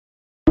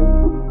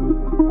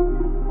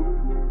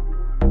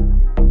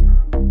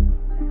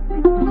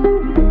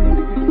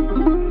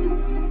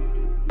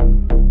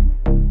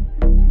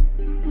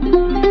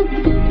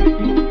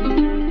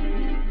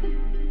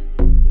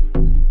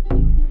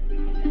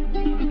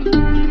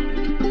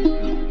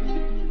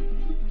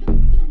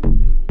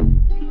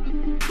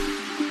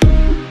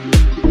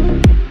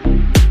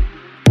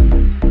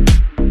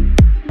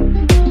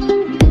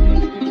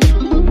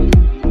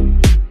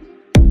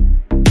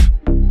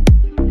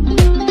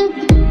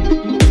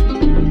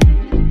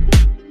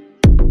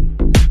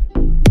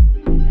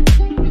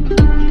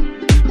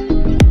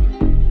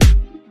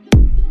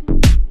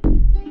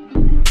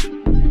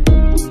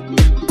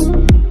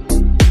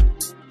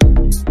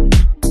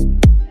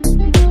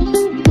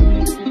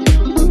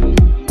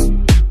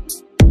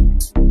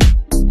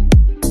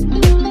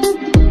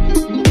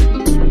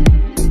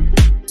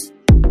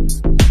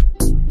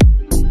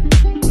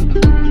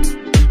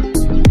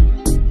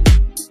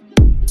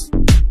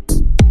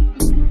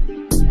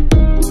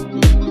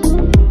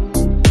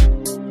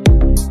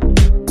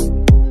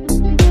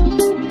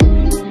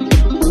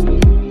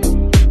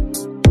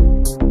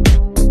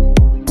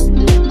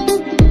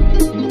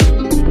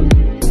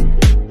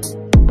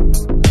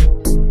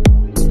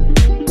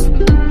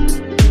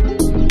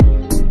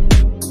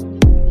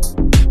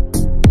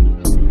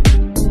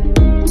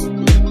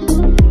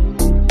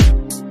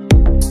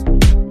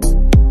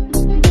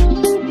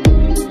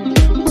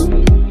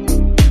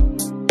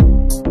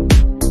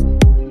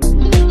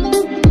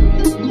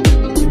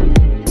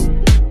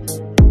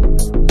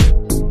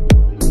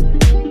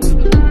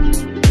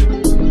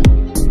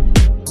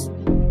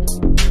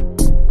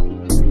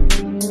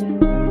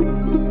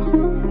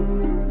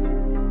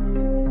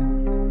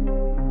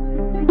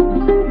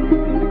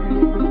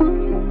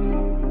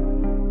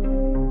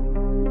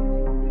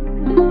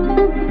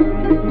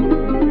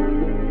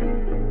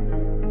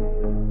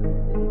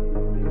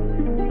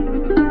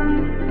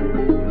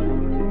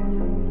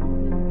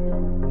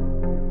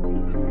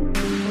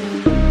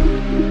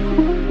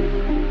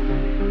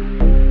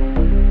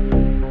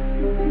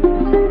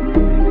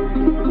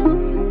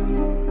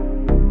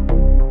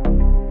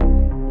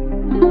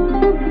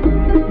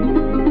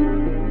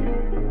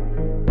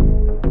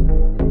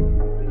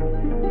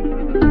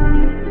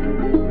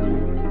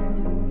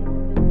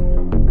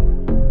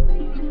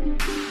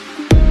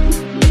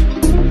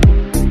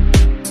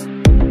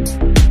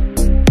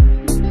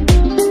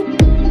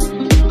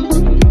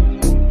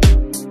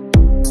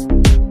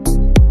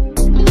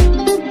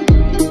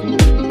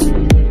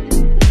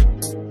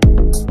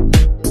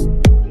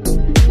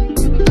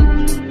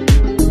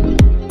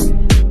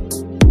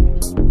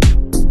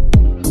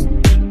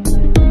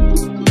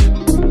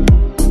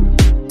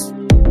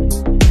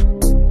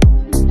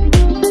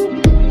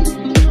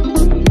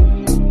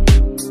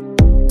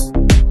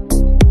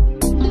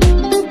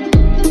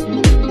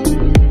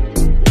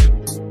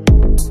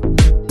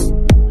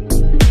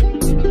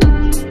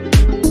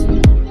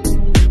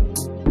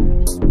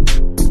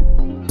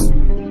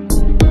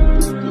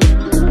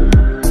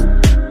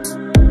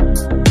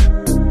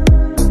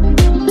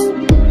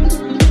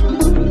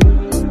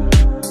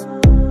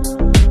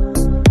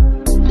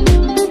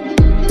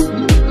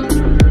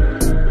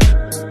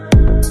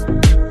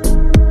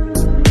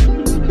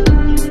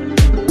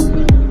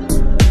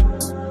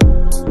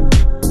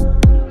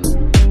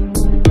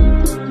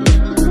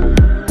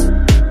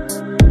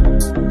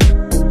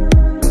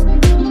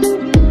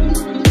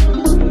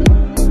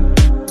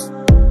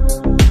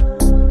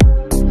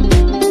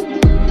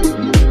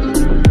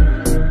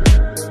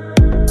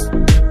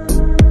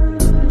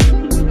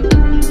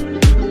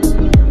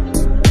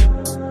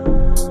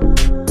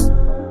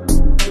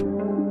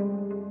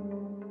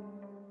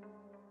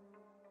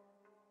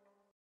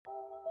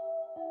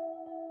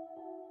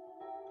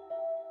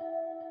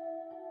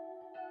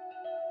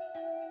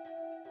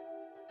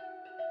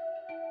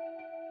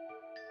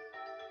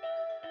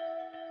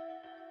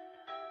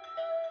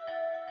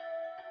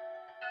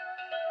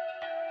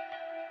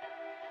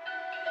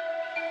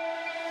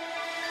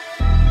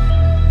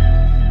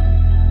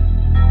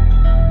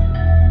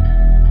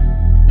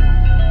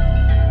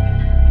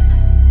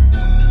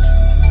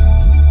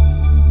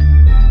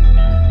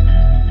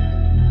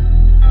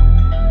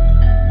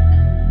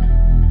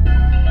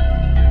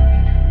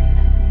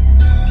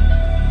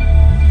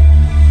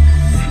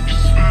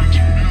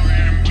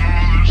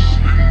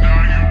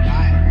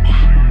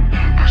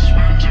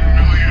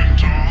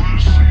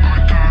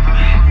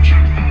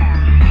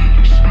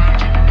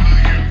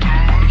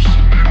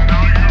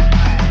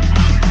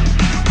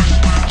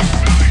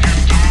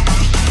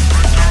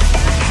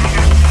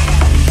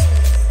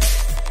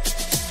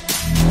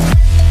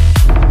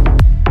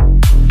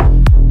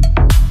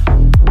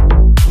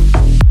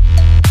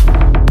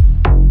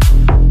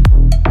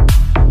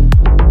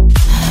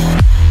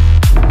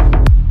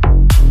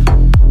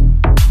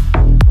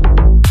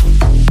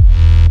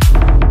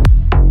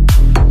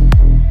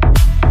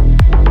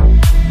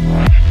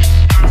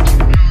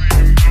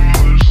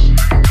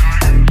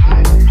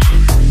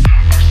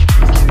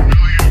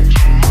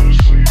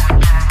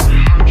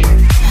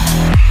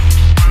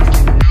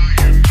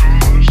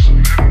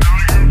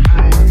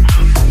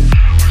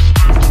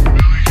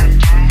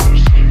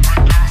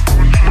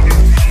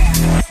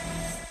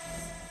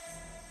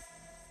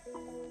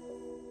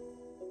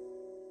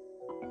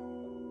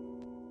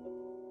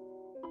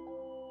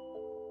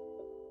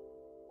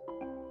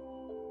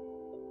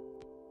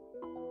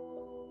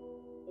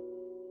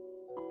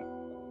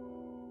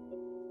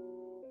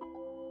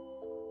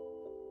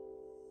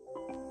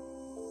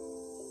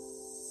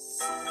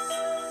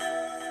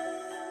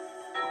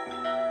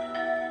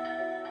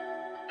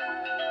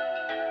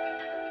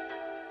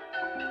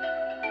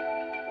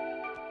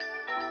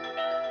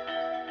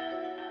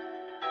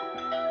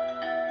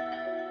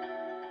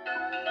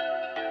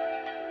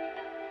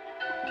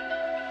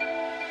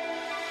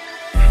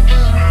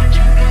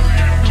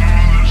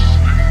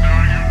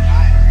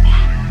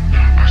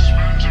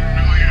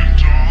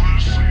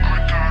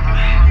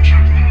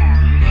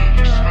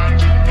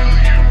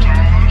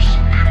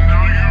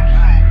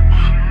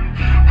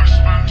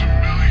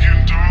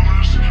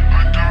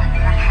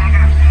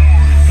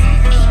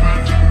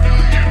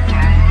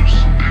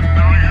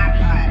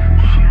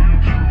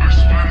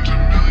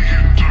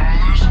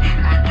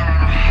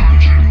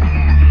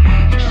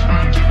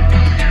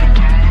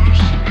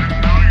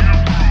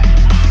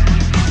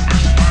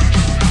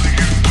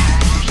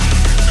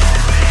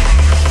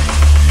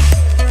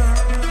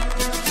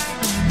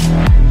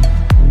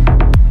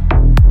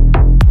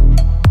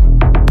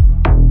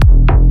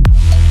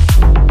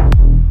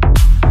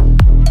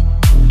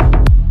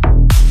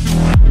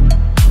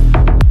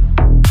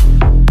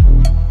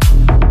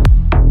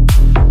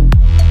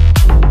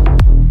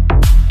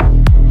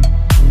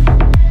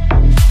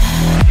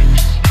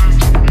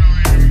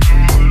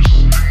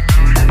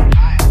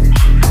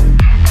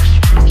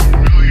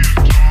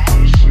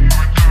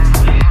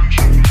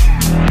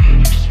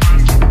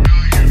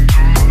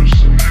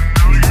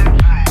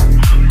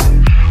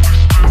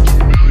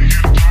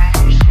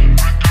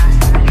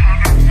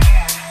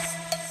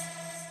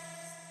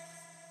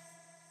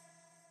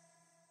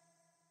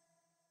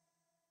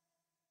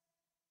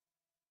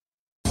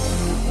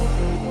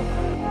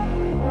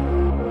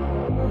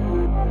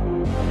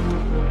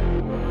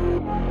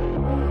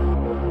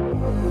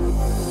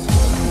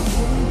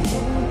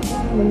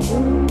I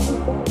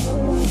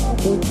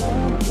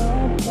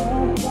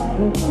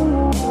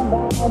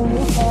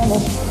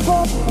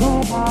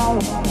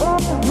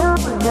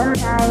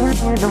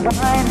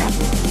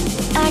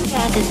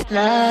got this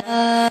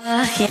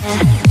love, yeah.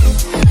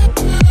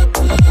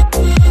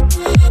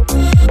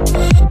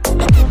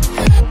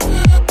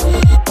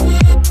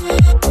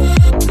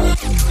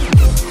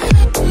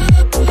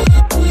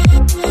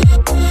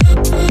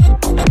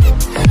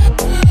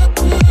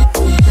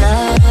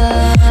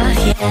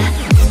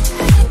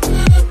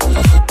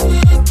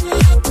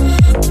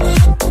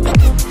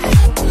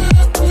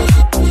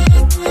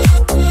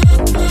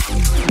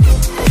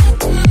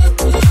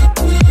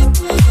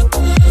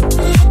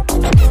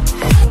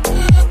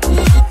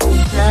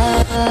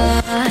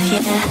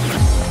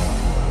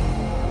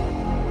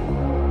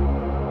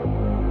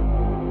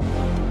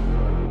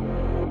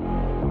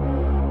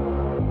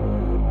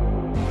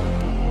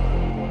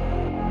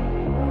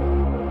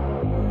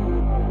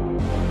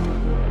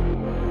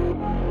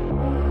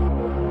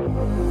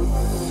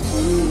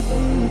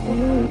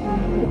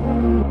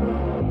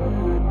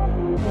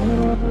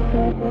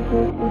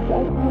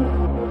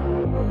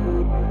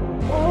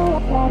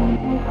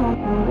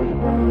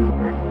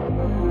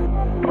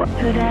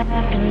 What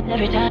happens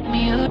every time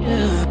you do,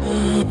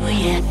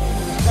 yeah.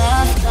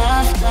 Love,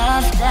 love,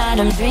 love that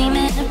I'm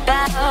dreaming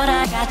about.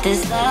 I got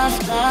this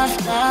love,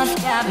 love, love,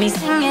 got me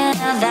singing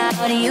out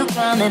loud. You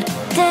come and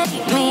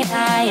take me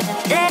higher.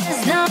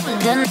 There's no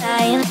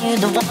denying you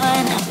the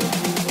one.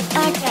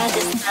 I got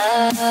this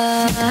love,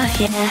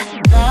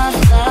 yeah. Love,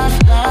 love,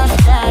 love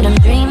that I'm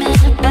dreaming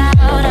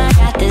about. I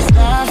got this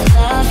love,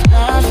 love,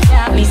 love,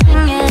 got me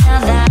singing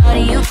out loud.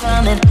 You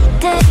come and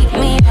take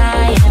me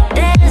higher.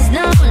 There's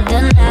no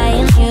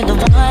denying you the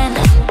one.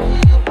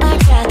 I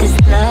got this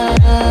love,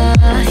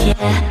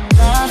 yeah.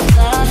 Love,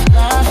 love,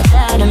 love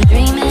that I'm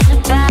dreaming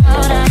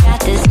about. I got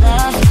this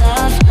love,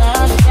 love,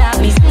 love, got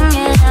me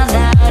singing out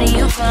loud.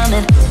 You come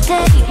and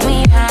take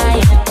me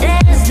higher.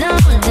 There's no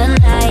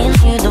denying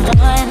you the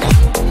one.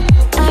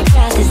 I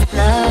got this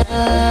love,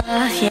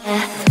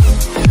 yeah.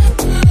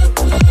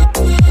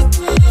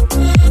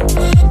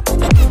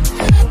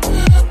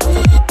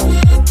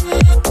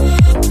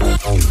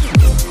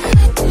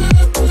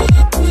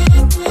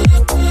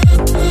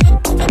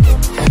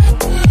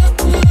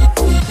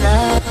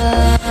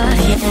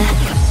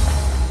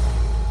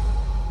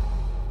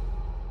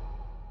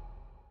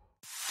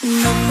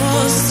 No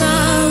more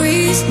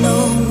sorries,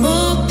 no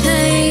more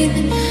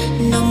pain,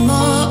 no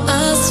more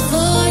us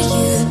for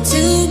you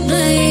to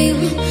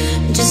blame.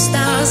 Just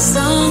our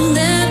song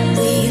that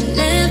we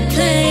let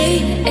play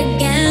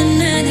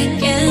again and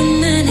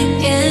again and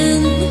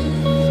again.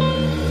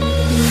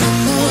 No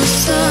more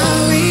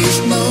sorries,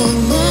 no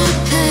more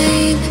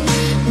pain,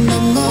 no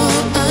more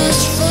us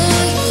for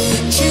you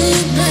to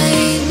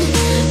blame.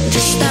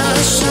 Just our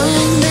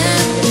song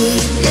that we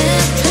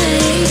let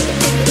play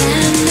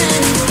again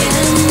and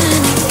again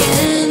and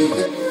again.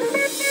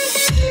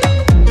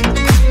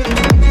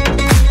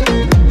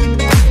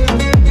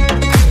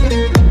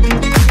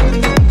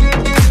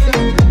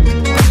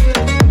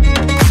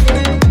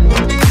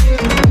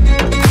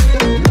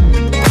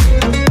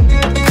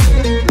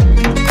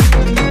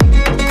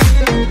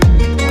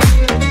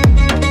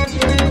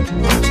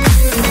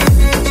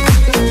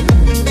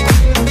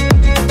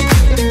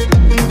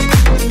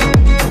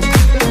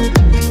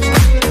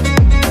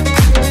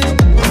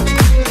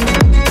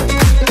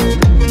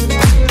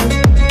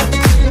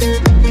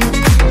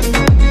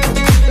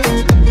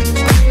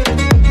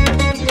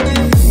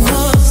 No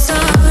more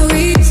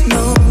sorries,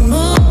 no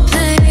more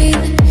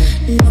pain,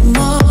 no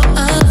more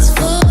us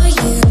for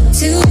you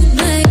to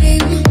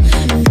blame.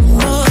 No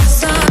more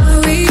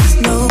sorries,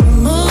 no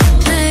more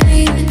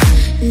pain,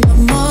 no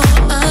more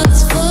us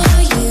for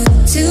you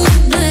to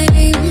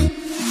blame.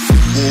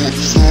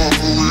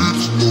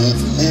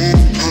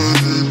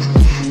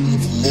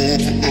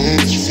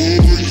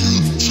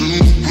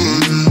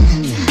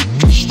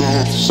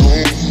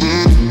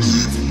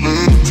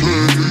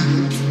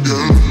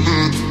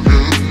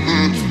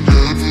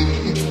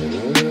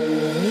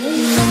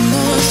 No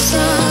more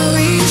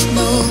sorries,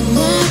 no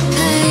more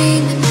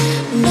pain,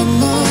 no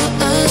more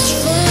us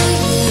for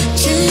you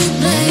to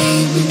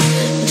blame.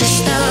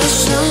 Just our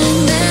song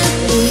that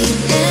we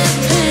let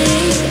play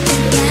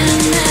again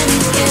and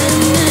again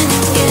and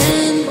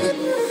again.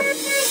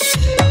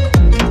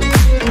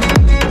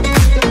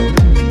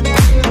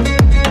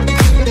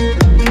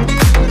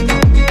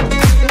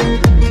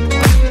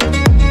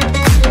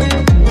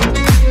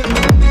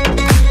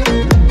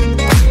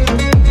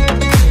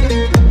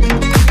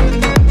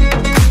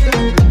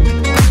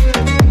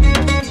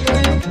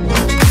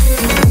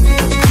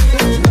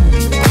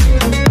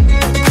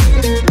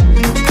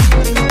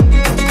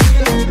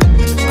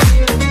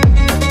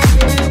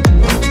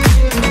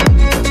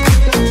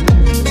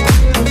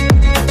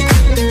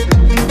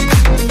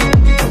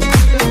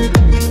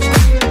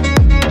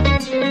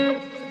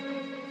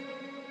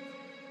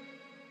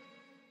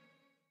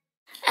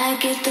 I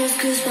get those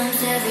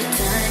goosebumps every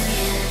time,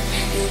 yeah.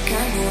 You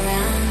come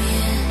around,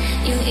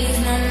 yeah. You ease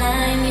my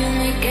mind, you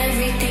make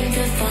everything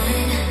feel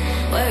fine.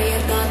 Worry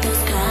about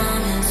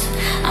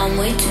I'm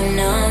way too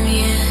numb,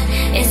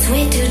 yeah. It's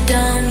way too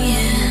dumb,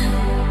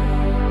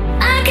 yeah.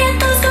 I get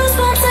those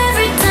goosebumps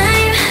every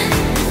time.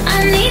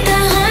 I need the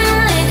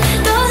highlight,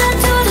 throw that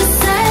to the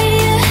side,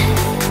 yeah.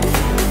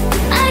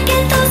 I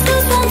get those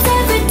goosebumps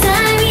every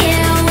time,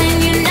 yeah. When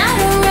you're not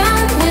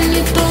around, when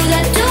you throw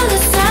that to the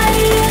side,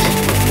 yeah.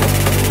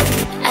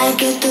 I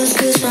get those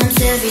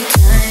goosebumps every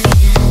time,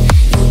 yeah.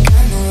 You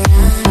come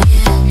around,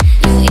 yeah.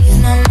 You ease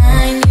my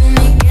mind, you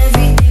make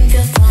everything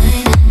feel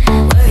fine.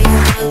 Worry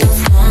about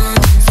those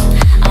comments,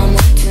 I'm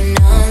way too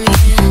numb,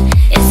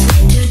 yeah. It's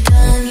way too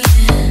dumb,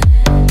 yeah.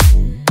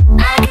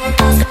 I get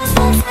those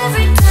goosebumps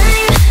every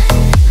time.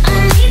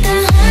 I need the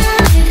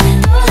highlight,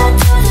 throw that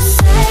to the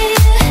side,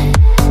 yeah.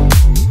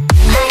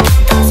 I get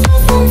those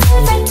goosebumps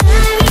every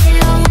time,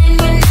 yeah. When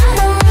you're not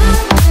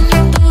around, when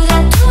you throw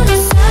that to the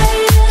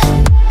side,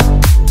 yeah. I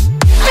get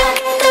those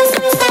goosebumps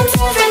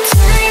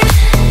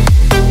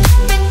every time.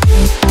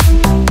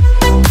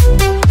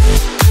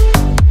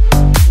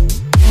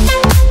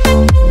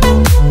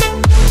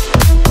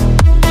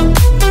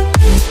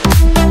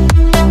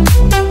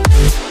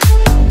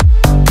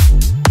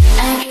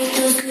 I get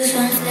those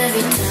goosebumps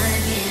every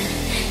time,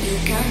 yeah. You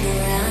come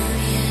around,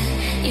 yeah.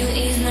 You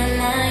ease my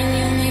mind,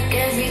 you make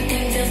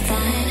everything feel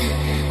fine.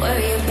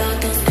 Worry about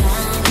those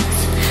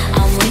comments,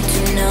 I'm way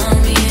too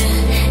numb, yeah.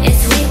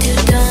 It's way too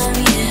dumb,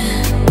 yeah.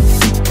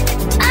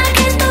 I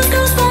get those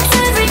goosebumps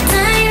every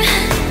time.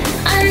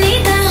 I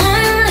need the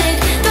highlight,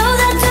 throw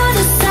that to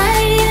the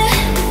side, yeah.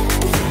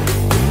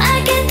 I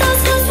get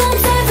those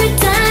goosebumps every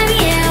time,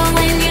 yeah.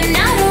 When you're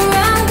not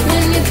around,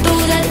 when you throw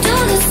that to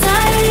the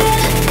side,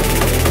 yeah.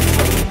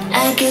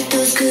 I get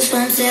those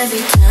goosebumps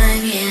every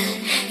time, yeah.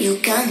 You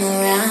come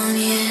around,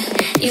 yeah.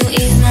 You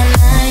ease my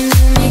mind,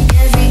 you make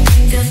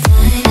everything feel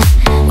fine.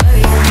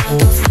 Worry about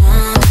those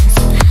comments,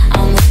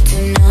 I'm way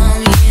too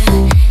numb,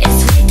 yeah. It's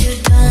way too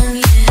dumb,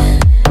 yeah.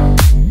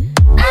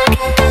 I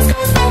get those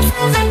goosebumps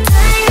every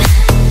time.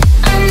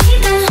 I need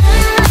the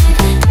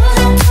highlight, throw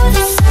that to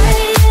the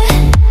side,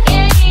 yeah.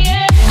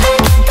 I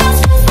get those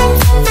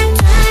goosebumps every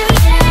time,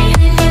 yeah.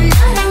 When you're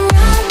not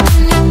around,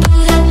 when you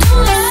throw that to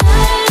the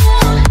side, yeah.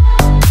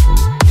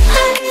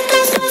 I get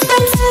those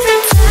goosebumps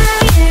every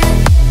time, yeah.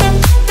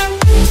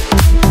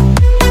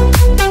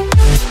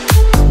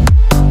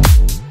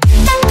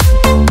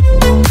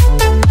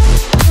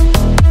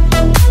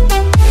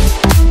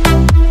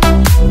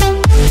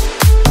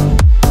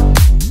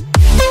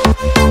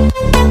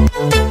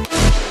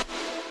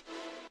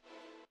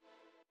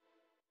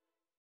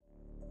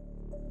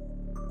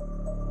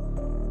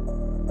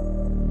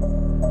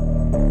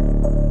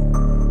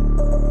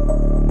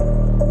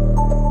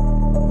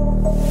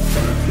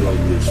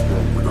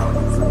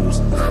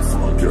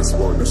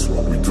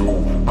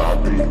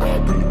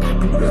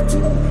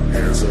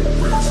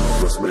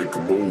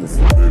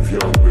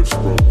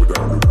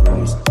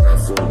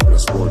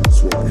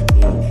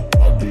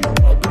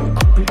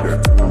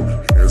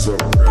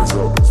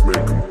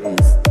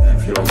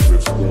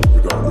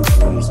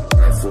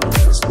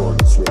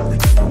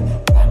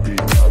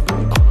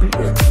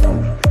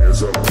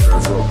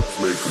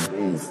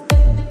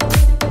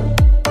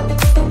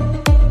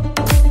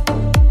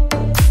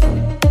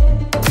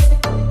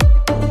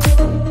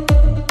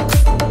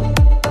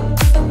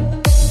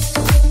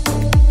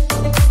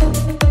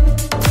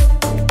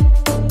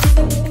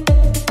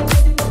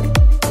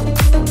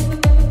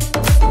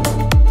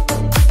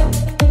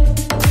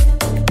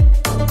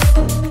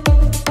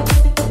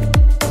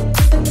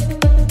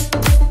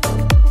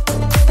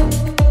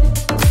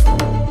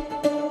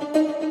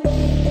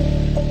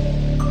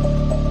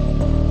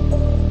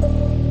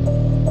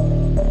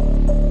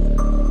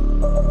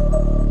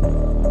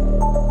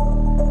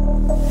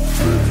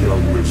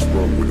 Young bitch,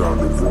 run without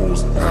the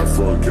rules. Have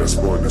fun, guess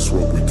what? That's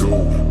what we do.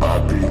 I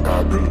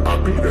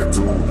be that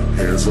dude.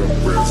 Hands up,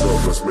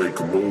 let's make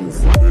a move.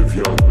 Live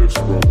young, live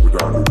strong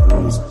without the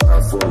rules.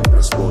 Have fun,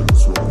 guess what?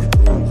 That's what we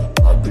do.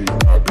 I be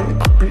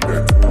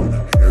that dude.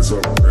 Hands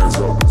up,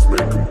 let's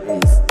make a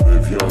move.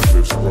 Live young,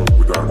 live strong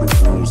without the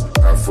rules.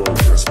 Have fun,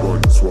 guess what?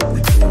 That's what we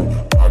do.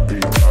 I be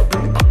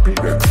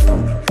that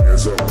dude.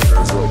 Hands up,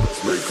 let's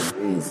make a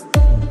move.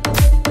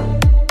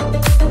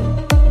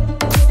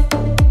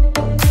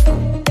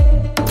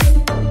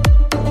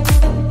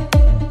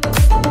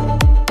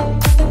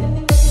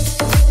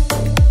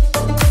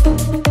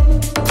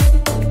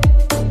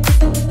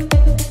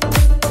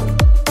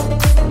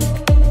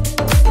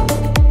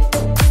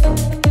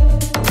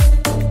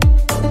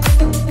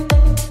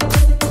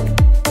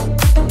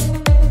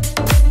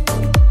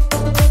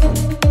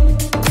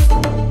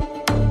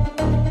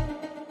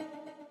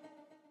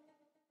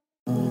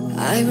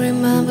 I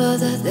remember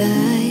the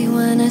day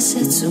when I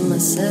said to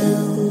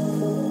myself,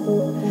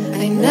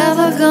 I ain't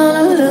never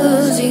gonna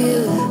lose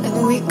you.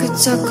 And we could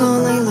talk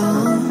all night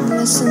long,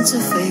 listen to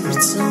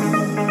favorite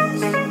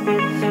songs.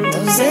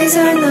 Those days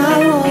are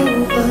now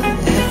over.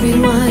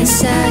 Everyone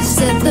says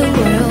that the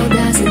world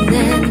doesn't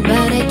end,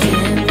 but I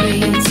can't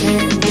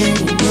pretend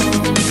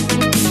anymore.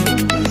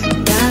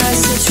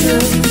 That's the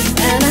truth,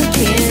 and I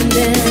can't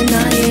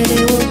deny it,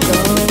 it will go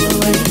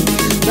away.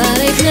 But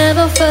I've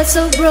never felt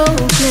so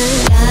broken.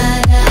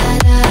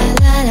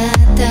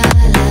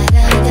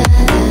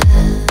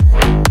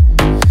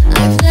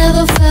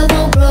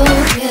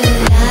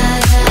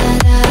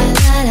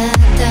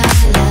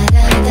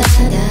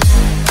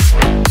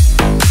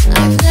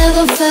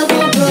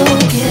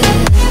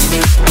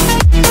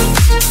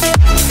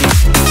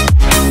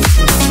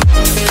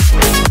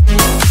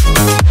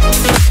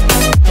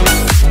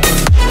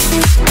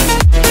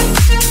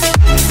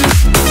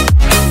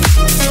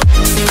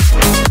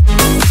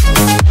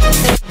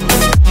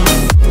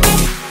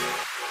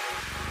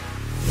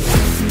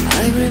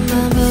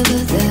 remember the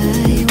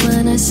day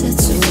when I said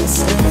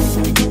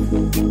suicide.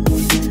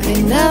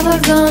 Ain't never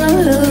gonna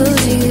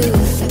lose you.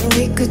 And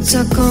we could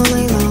talk all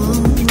night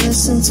long,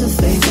 listen to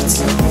favorite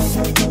songs.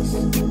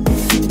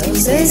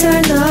 Those days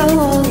are now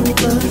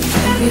over.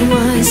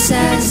 Everyone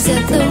says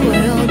that the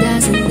world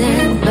doesn't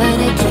end, but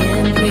I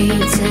can't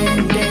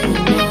pretend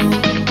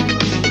anymore.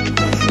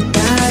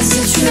 That's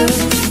the truth,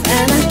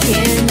 and I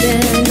can't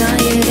deny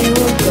it, it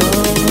will go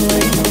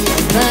away.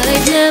 But I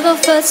never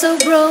felt so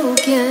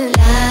broken.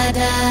 La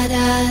da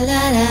da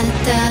la da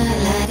da la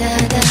da da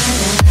da.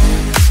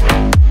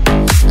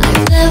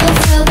 I've never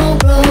felt more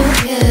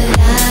broken.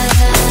 La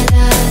da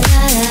da la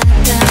da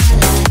da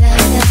la da da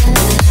da.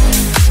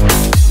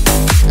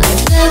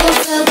 I've never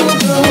felt more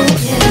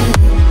broken.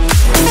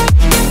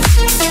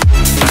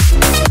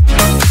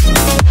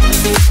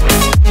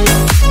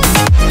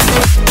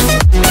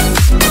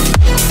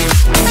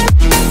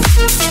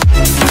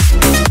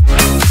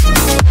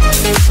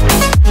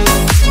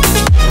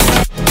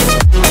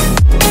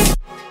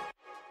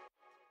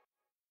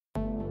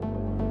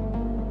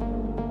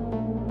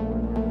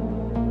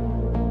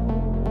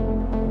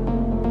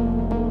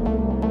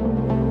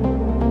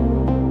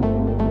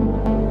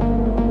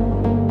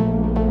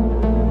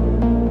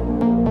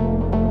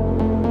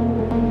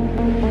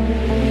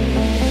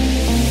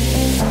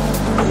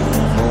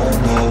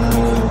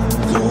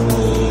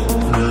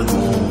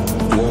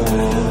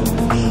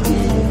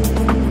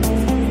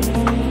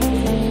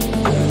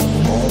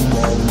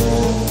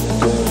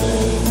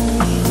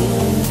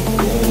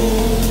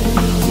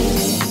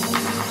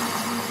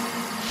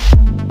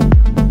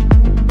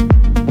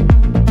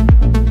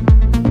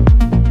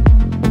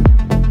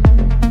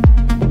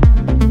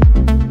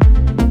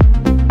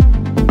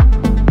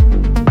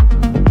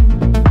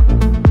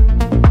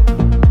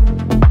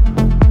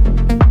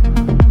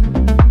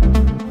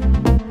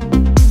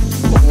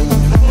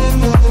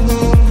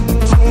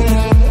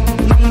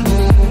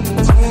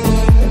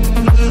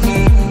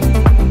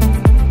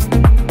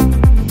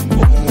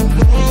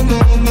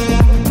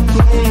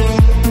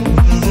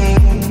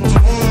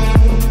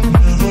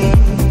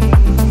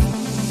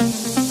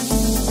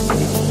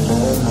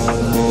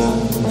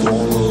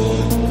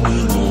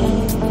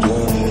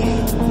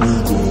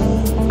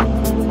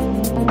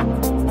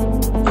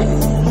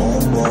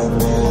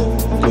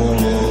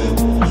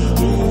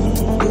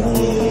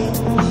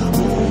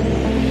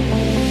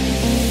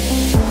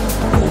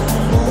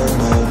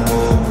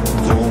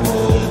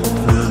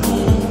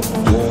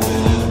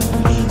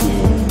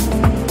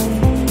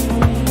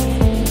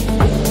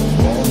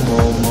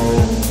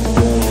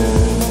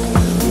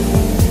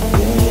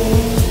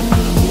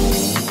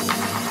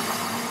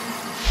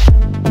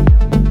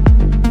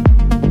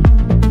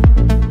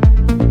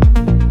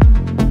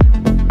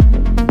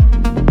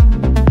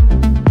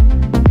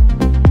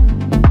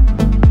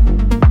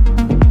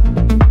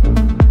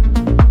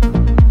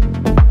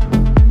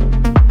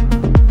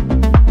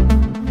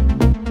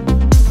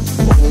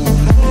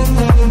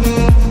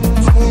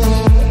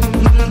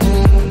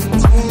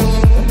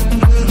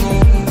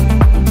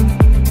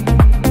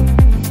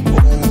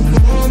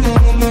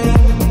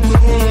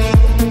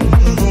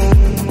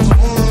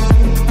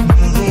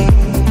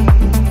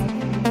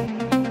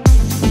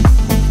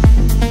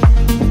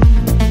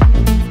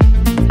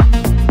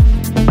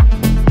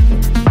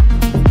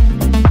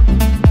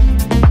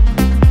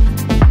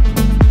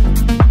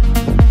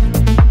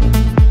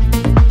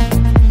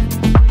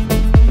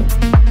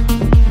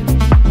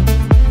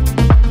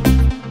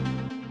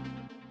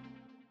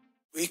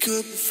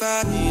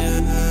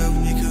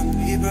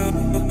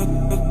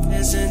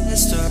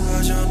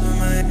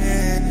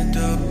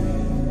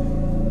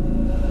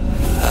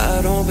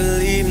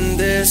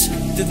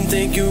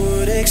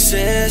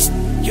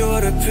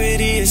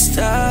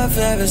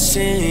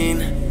 Seen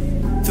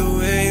the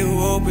way you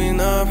open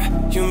up,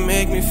 you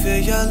make me feel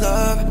your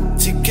love.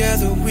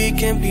 Together we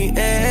can be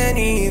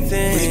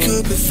anything. We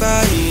could be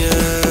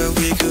fire,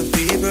 we could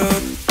be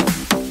broke.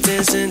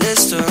 Dancing the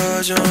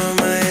stars, you're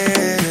my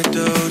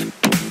antidote.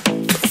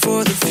 Go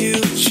for the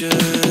future,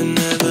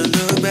 never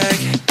look back.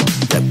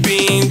 That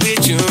being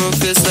with you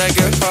feels like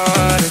a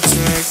heart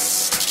attack.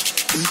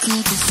 We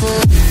could be fire,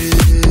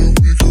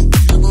 we could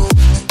be broke.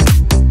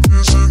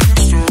 Dancing the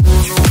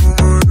stars, you're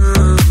my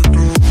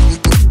antidote.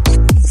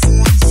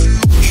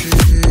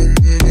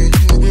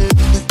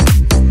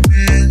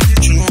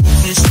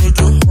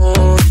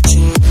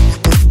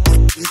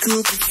 We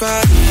could be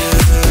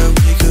fire,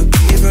 we could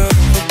be broke.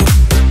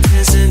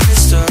 Dancing the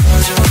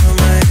stars, you're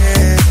my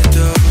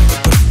antidote.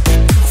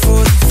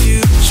 For the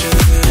future,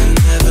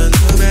 never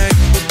look back.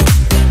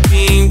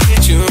 Being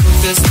with you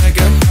feels like a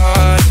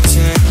heart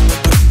attack.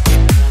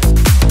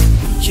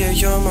 Yeah,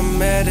 you're my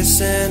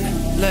medicine,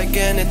 like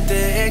an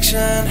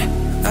addiction.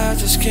 I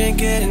just can't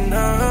get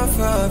enough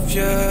of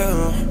you.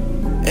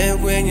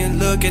 And when you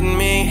look at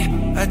me,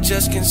 I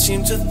just can't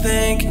seem to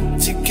think.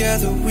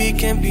 Together we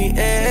can be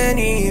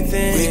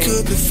anything. We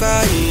could be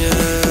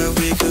fire,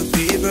 we could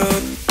be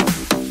broke.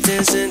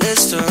 Dancing the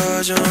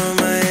stars, you're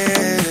my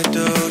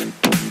antidote.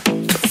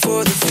 Come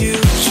for the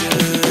future,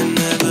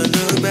 never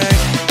look back.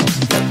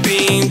 Not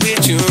being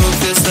with you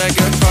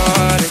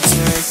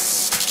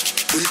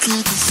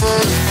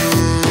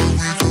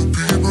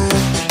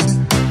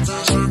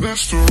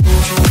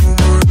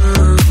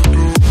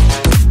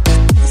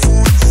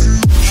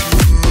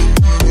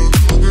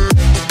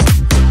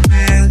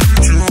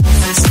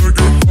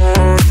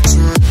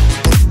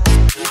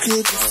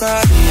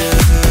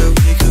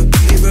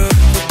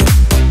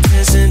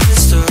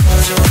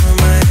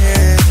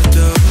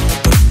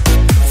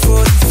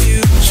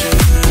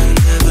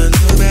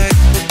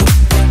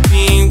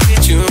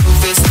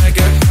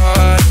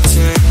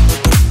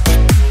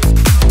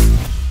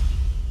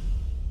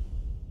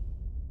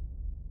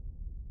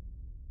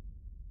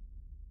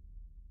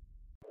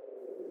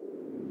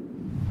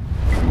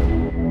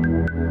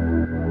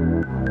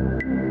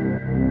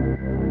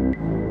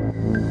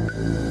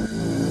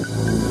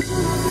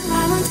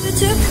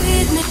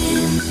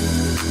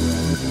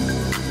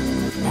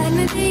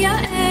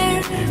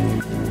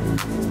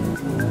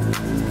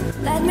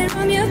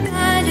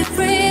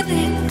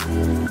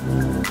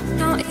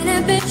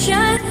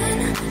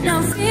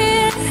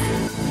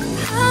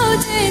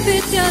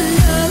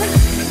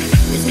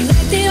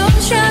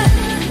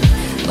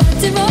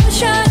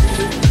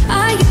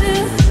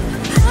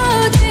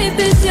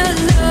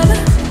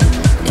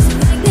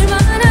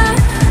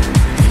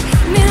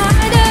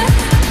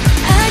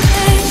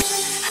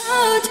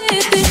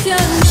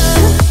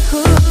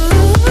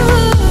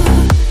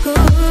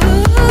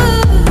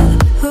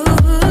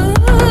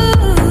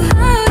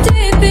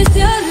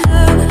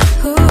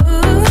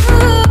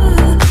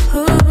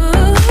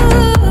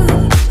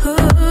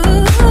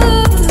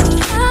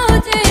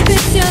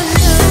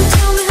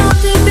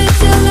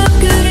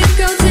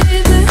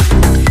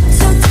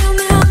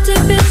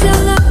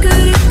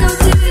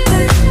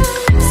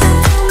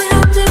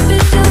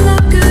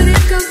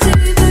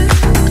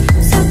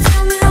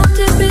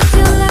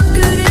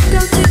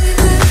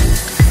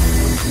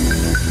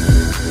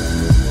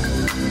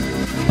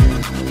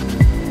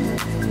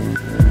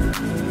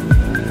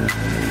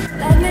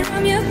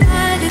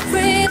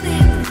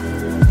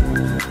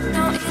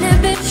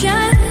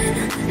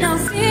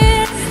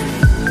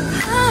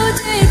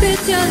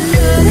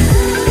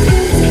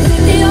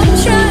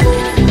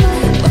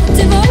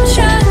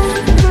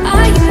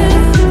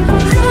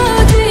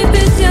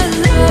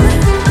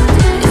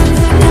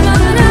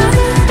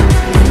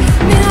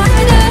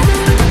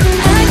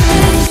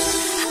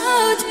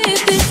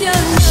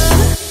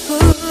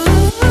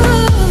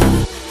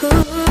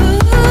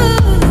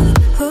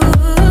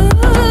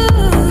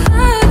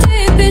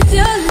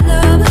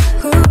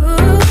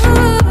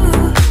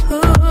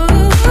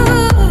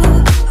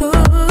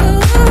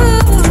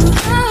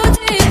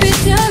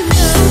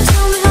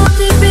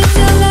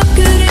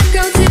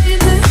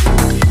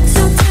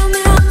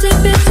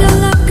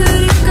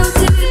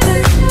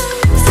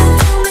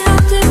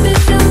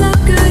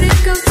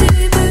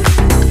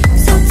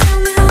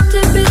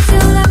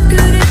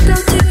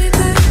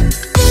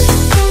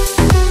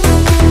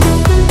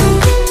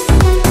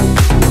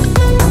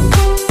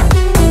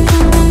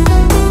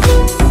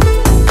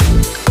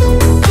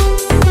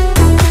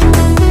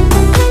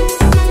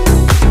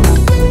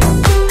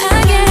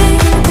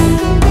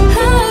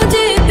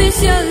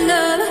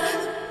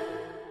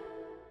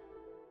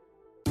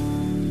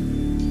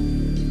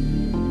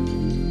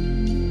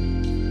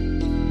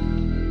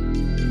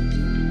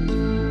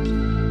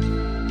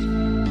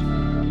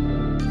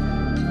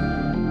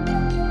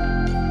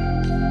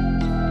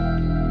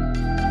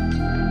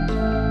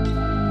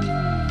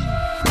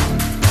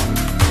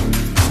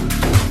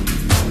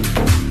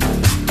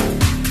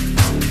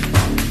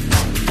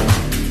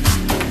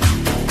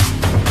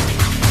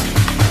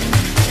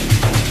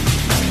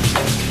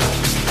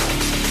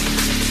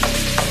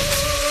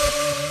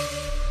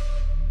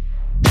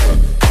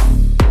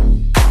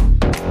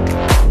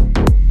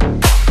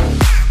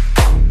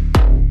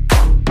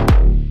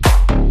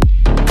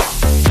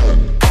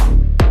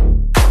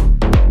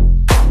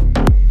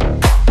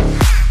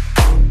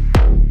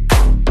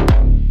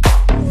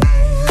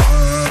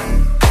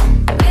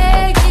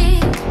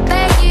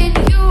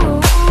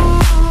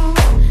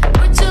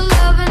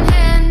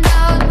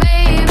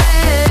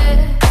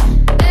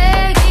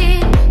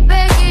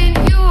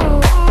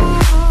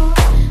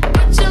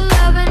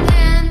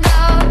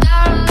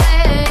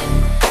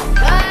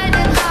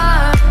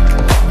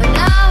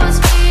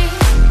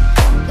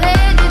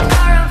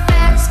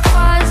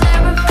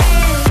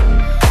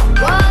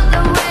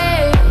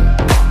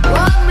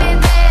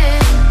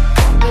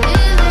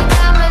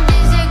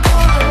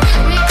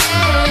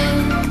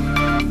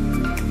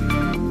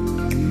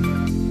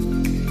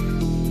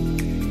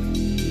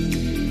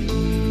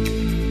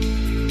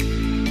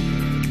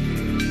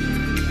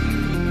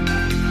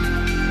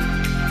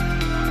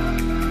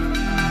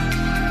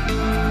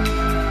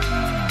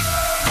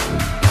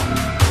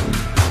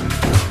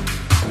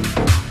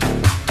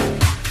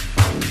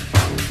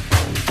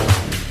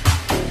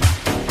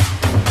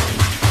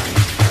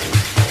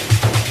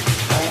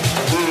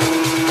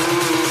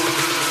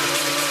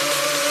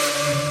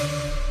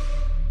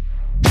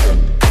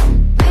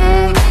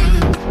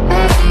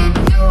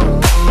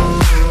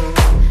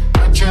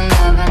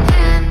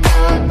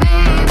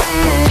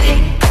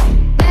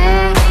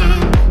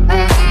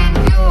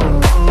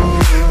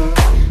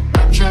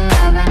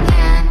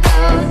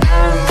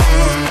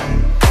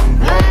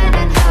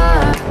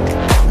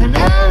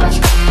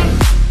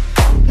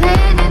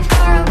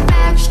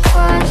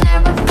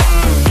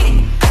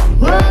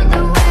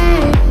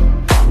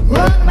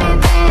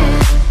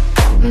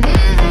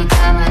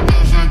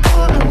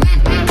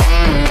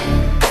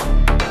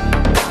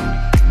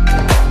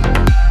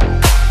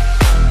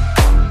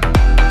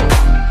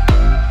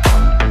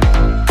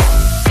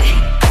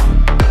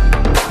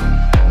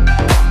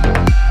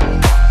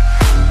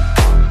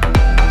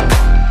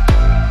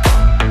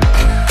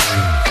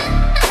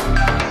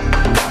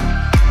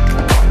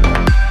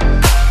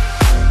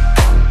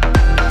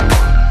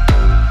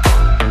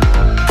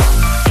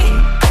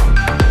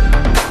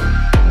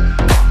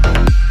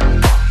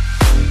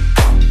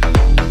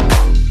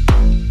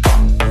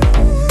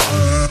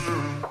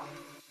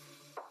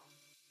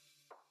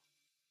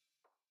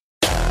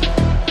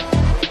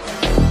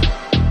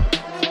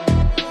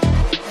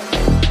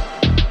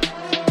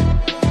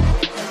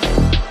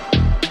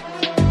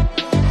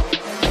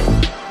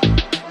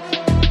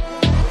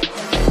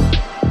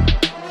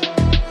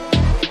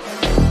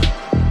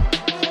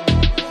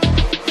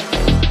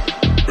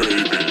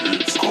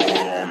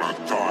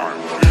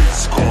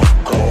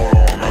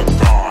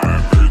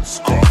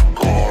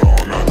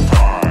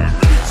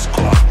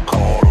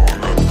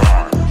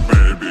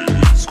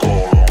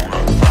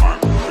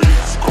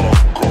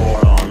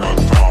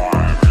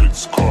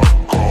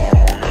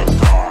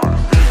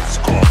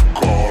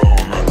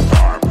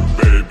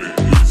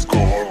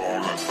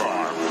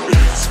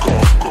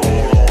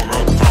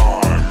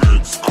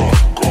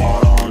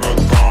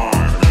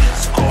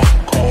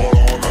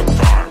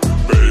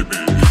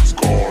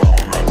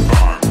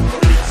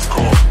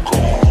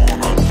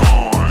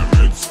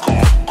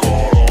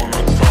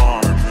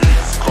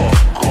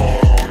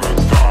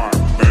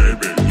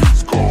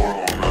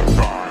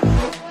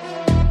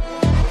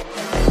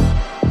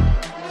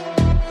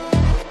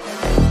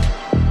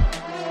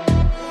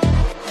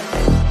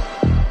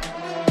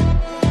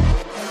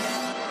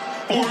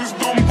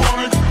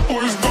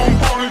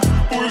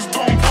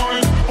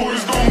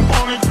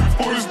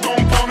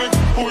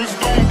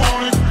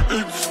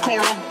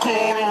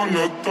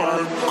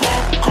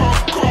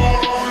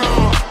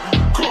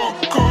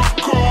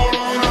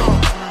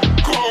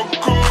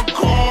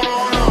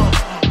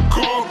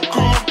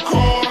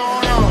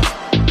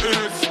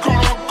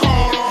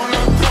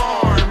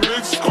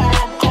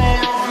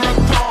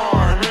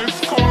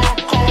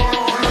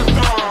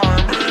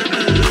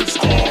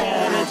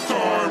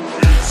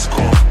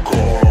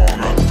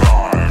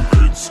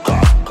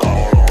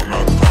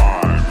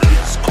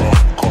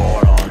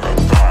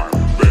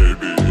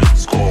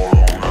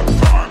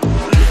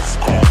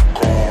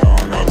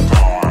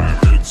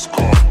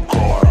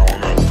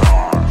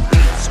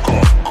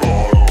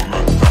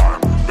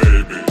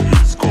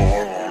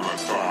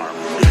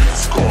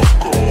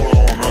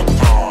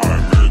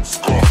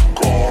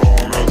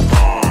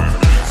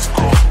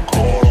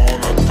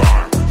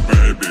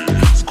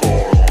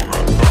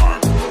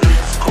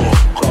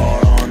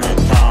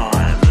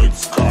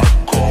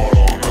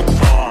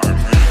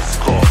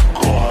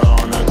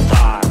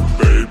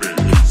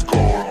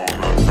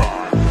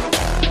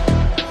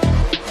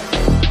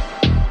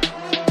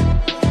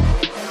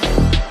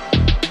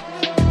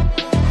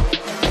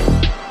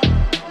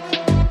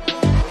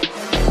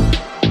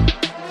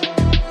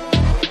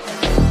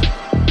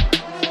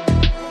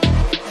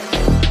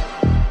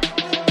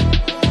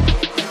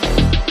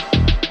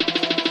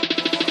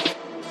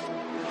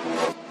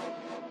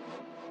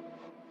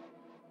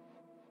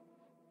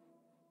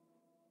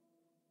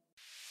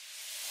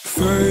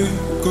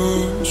fake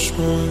a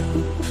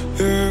smile.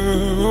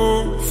 Yeah,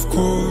 of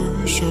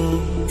course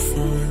I'm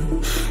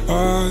fine.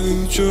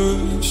 I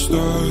just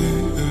die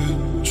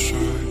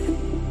inside.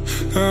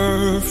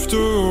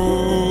 After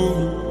all,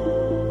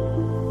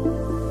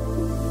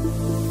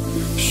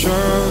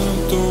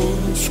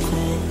 shadows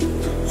crawl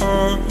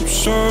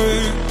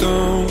upside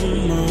down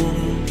my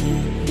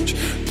bones.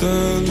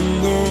 Then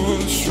the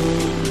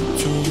sun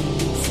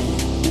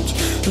unfolds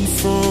in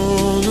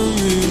front of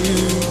me.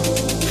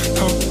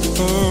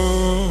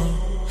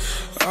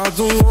 I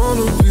don't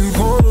wanna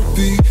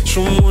be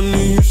someone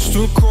you used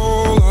to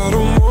call. I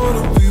don't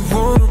wanna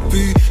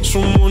be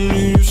someone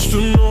you used to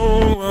know.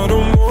 I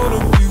don't wanna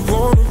be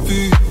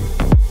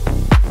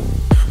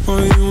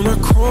why you not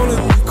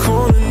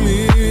calling me?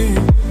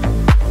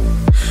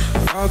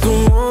 I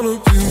don't wanna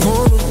be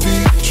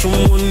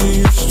someone you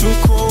used to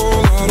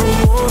call. I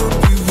don't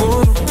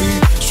wanna be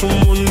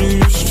someone you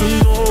used to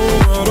know.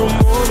 I don't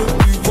wanna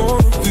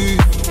be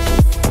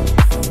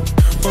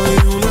why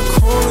you not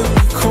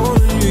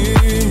calling me?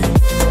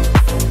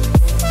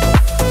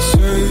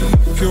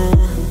 Take your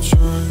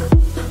time,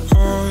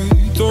 I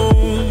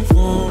don't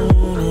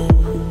wanna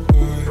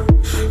lie.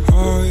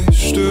 I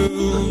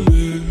still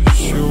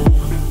miss your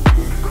bite.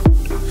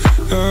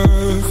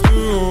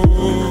 After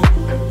all,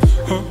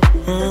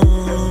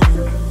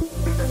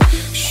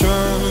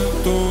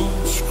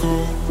 shadows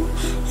scroll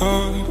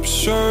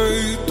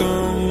upside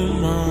down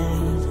my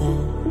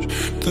walls.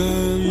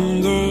 Then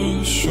the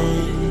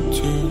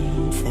curtain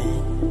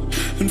falls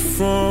in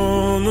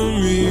front of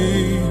me.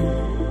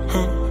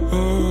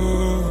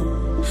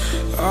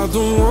 I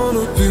don't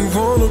wanna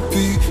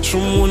be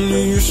someone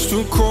you used to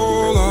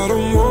call. I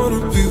don't wanna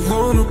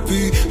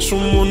be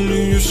someone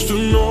you used to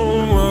know.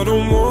 I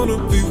don't wanna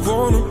be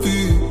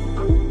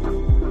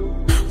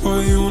why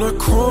you not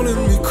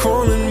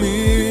calling me?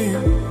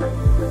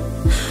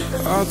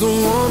 I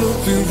don't wanna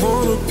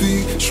be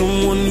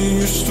someone you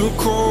used to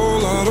call.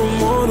 I don't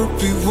wanna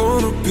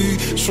be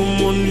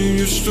someone you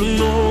used to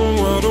know.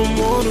 I don't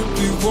wanna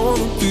be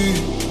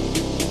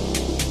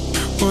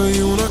why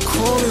you not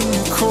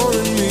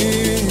calling me?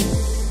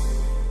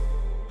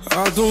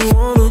 I don't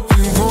wanna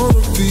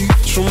be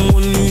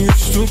someone you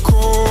used to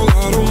call.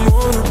 I don't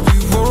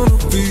wanna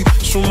be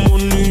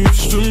someone you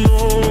used to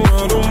know.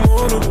 I don't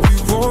wanna be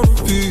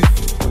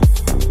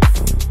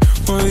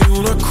why you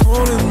not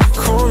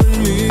calling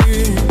me?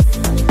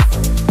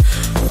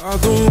 I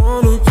don't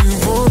wanna be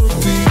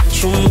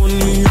someone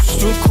you used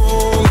to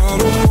call. I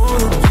don't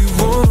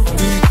wanna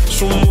be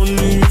someone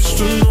you used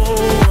to know.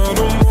 I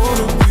don't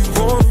wanna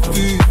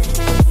be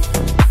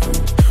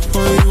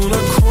why you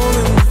not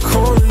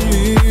calling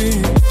me?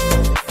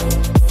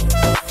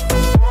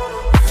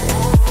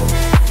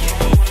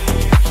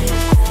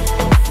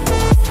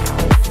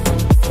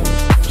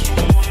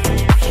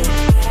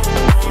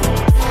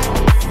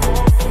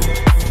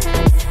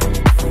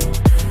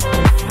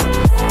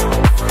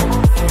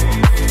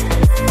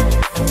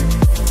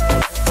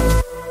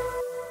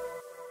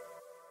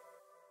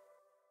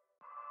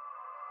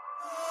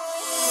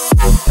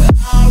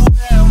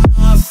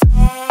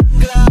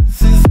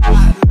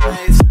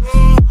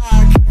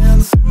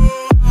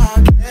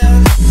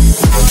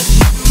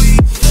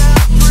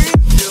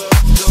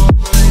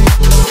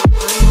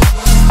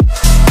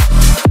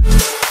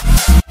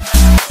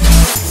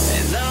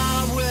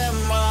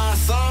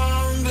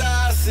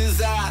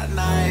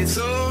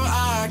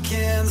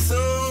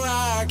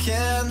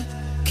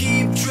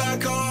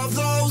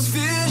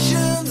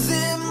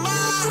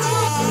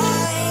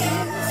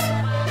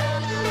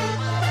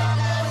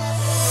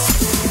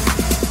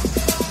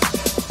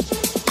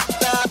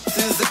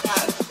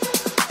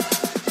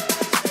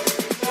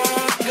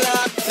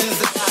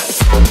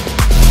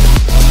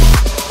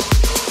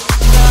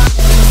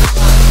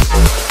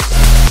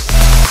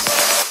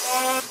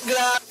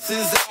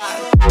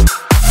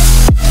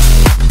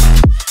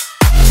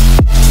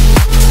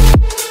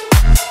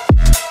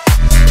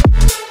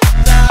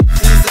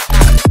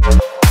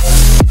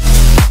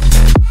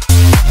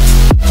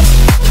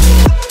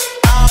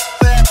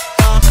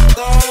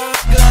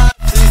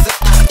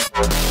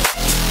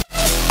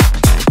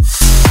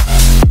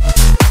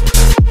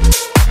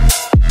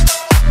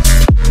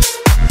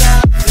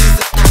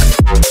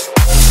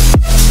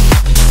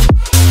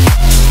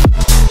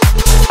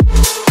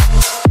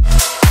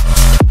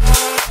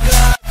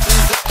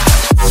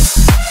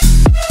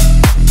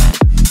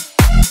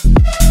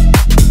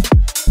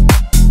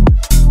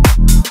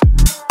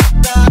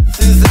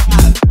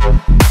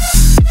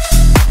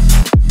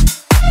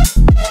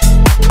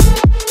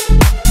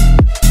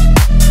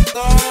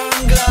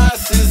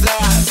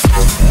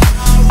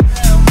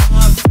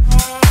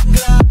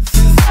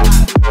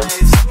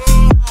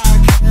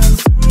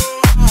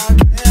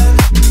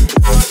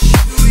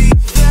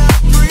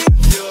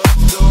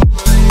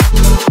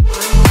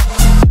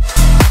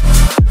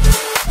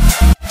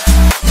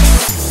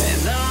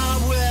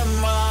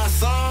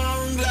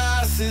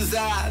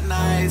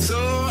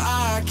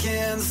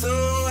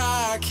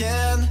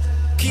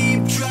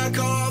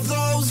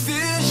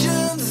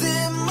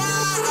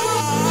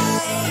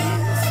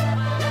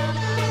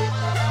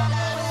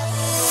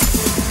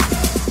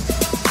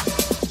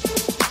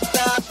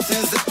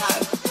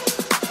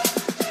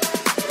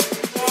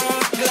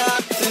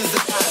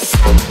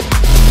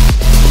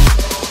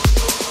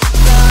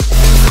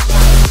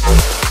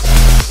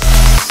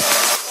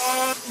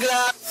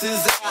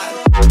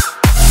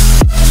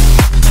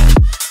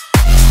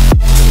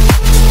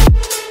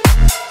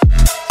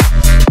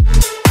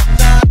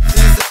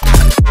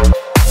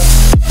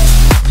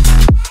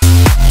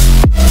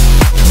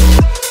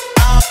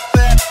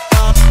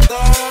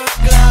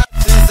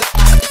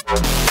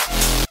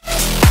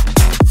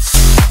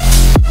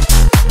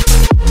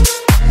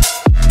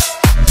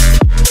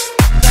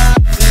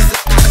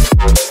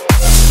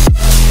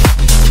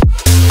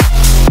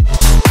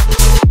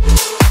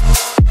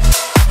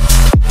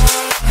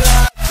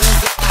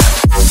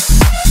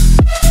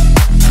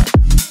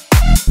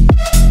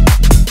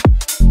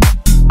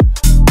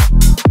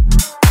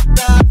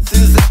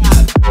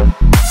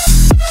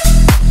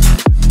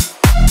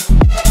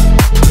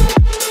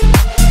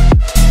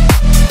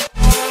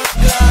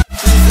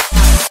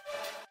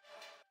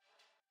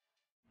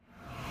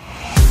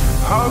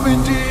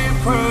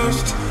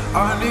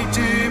 need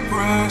deep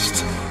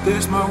rest,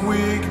 this my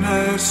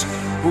weakness.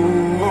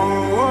 Ooh,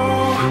 oh,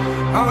 oh.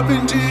 I've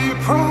been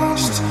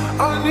depressed,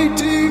 I need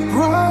deep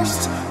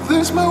rest,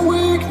 this my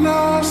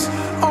weakness.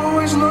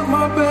 Always look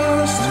my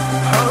best.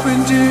 I've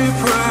been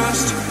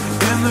depressed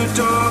in the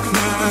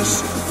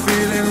darkness,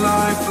 feeling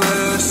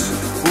lifeless.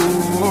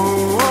 Ooh,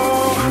 oh,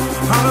 oh.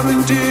 I've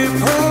been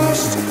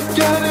depressed,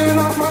 get it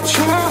off my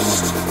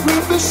chest.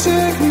 With the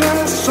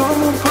sickness,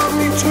 someone put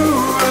me to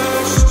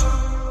rest.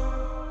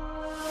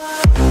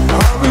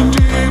 I've been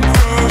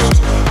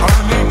depressed, I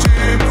need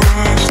deep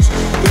rest,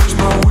 there's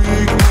my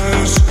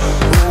weakness.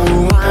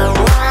 Ooh, oh,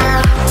 oh.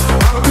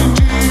 I've been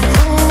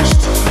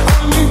depressed,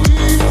 I need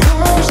deep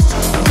rest,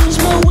 there's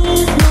my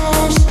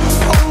weakness.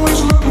 Always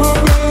look my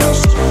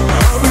best.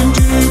 I've been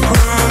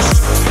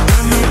depressed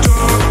in the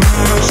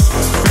darkness,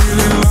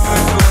 feeling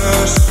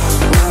lifeless.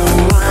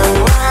 Ooh,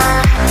 oh, oh.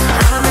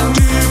 I've been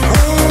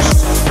depressed,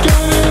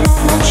 get it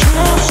off my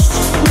chest.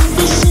 With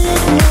the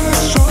sickness,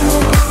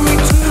 someone put me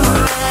to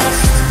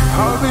rest.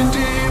 I've been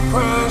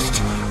depressed,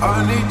 I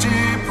need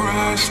deep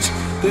rest,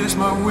 there's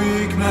my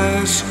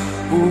weakness.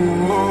 Ooh,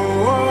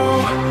 oh,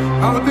 oh.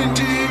 I've been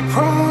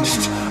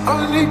depressed, I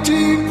need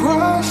deep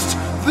rest,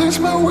 there's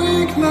my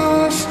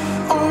weakness.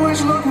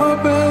 Always look my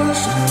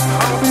best.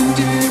 I've been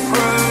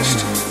depressed,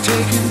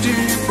 taking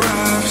deep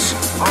breaths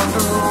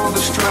under all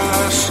the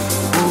stress.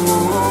 Ooh,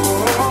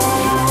 oh,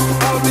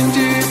 oh. I've been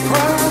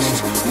depressed,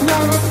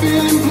 never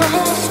feeling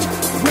blessed.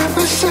 With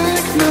the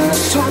sickness,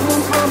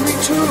 someone put me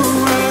to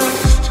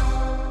rest.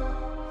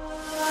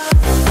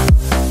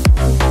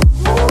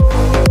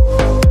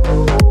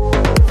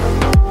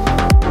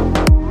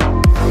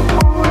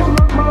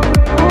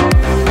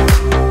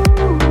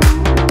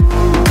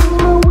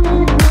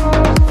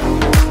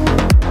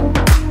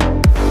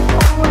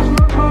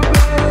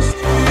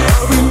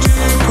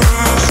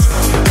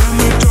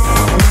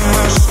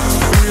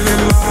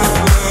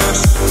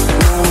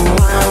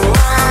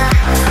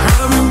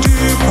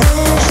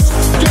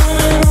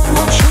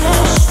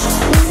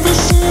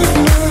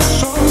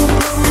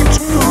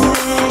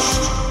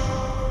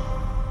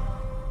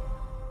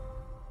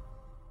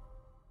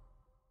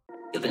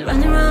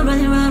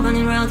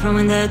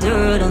 Throwing that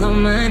dirt all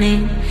on my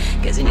name,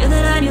 cause you knew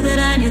that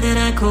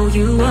I call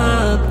you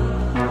up.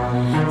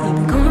 You've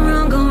been going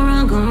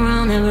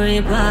around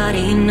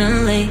everybody in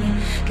LA,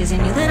 cause you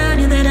knew that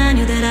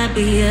I'd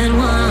be at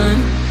one.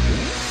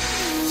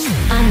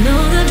 I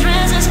know the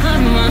dress is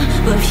karma,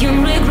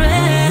 perfume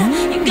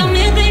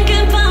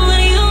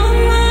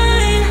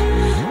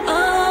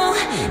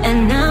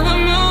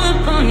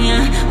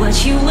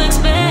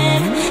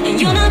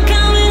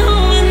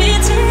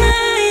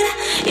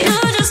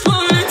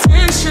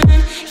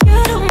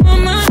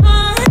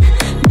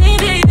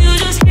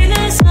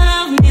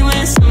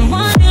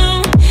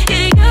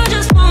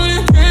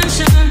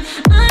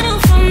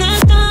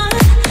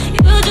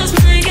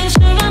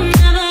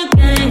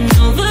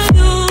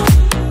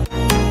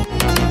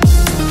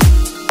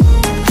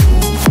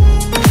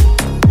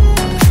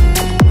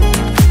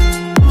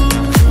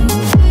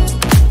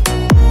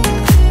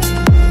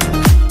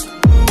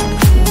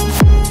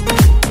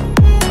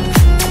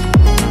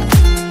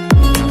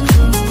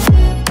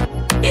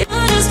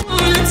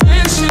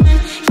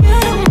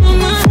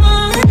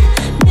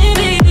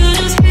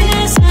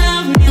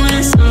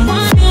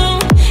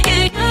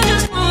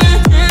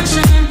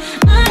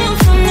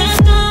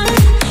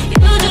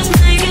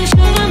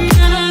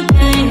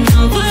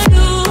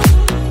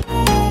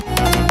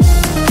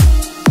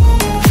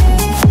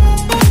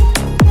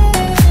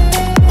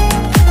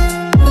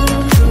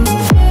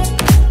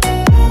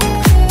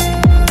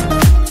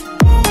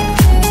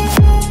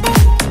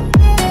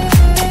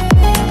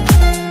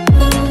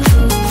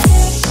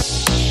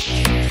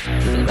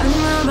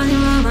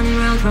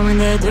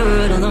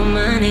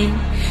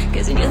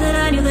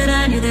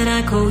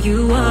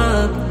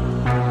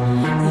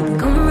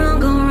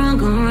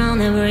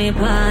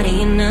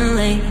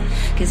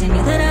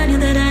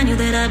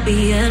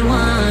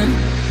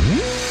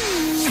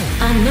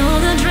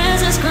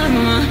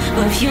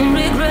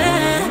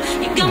regret.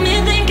 You got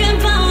me thinking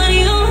about when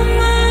you were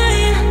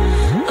mine.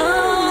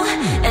 Oh,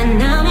 and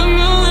now I'm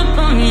all up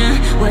on ya,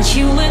 what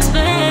you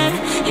expect,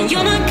 and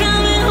you're not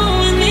coming home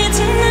with me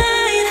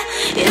tonight.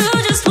 You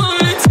just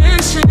want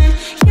attention,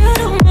 you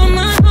don't want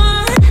my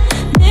heart.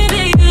 Maybe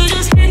you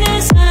just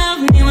realize I love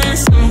me with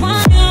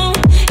someone new.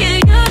 Yeah,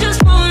 you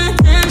just want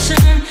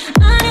attention,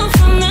 I know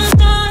from the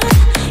start.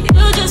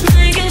 You're just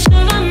making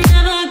sure I'm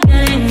never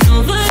getting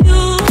over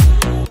you.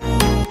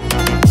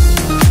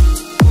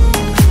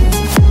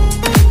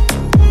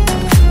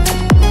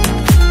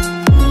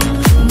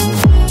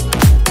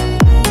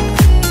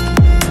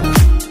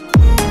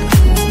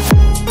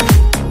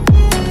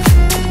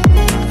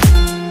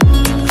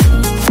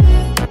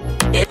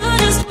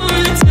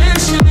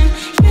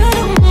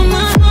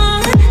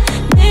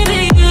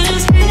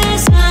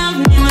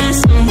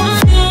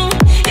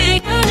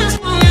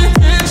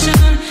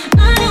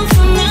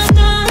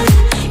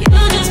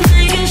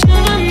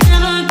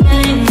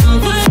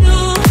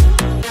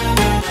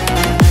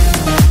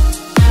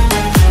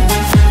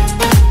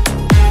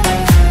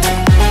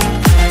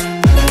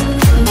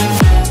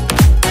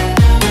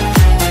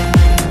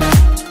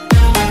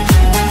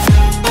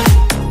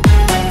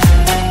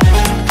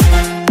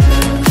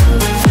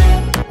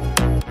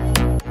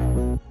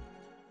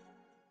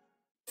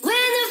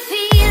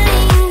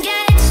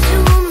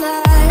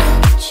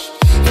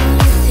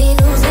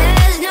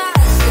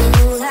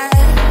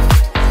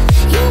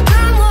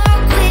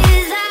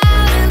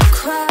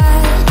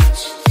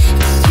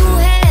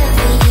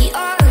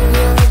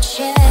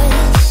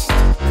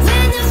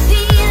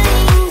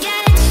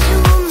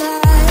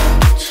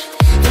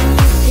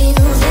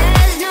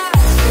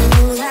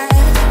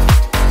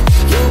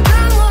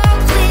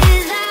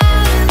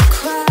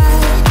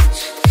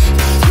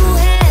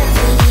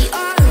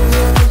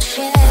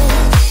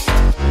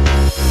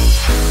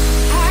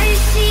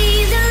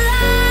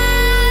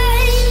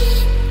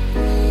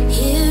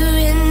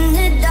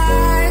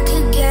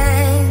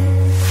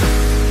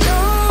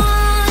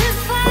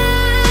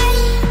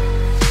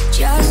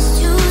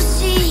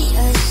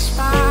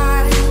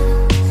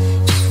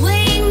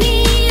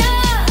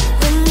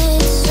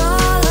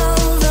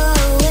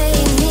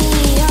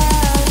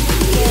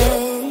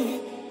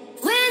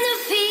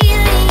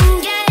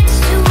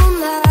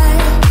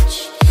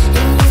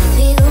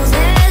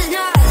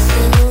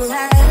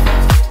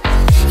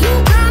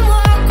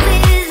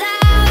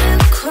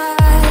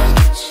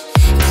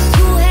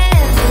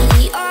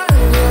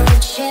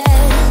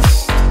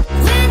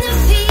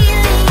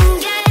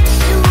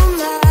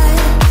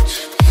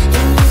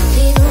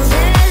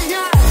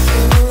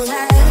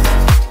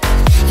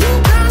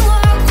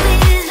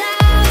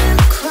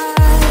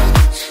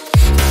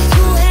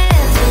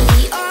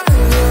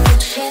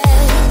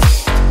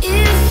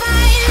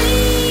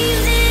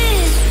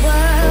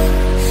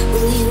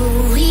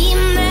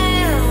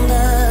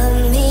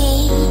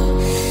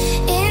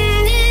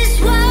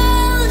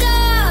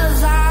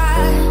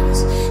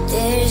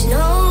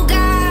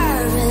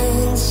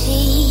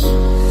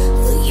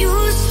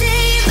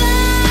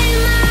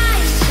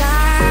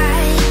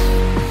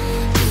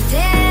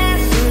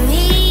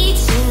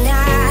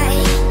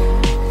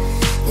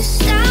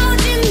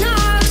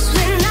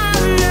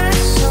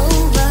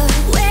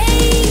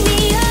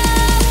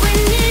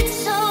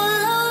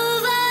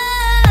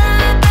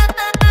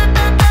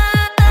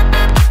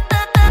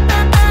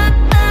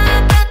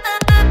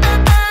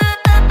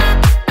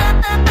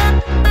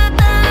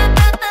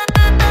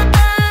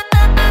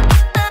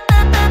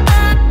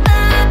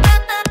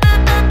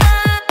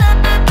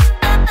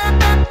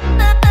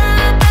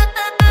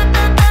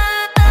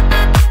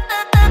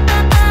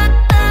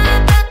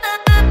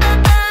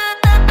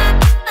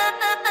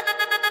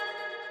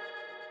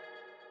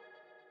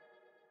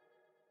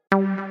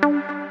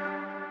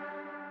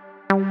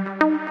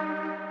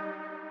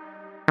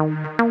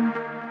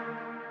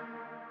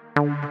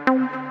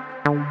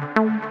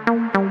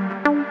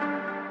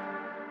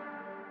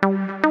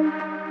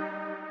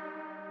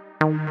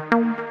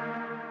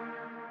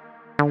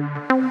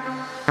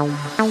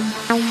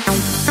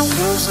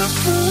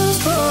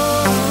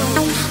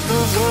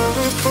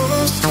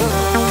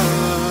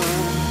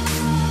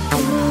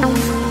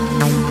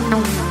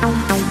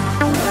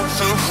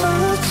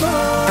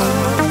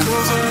 side,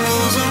 'cause I'm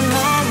losing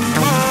my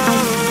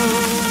mind.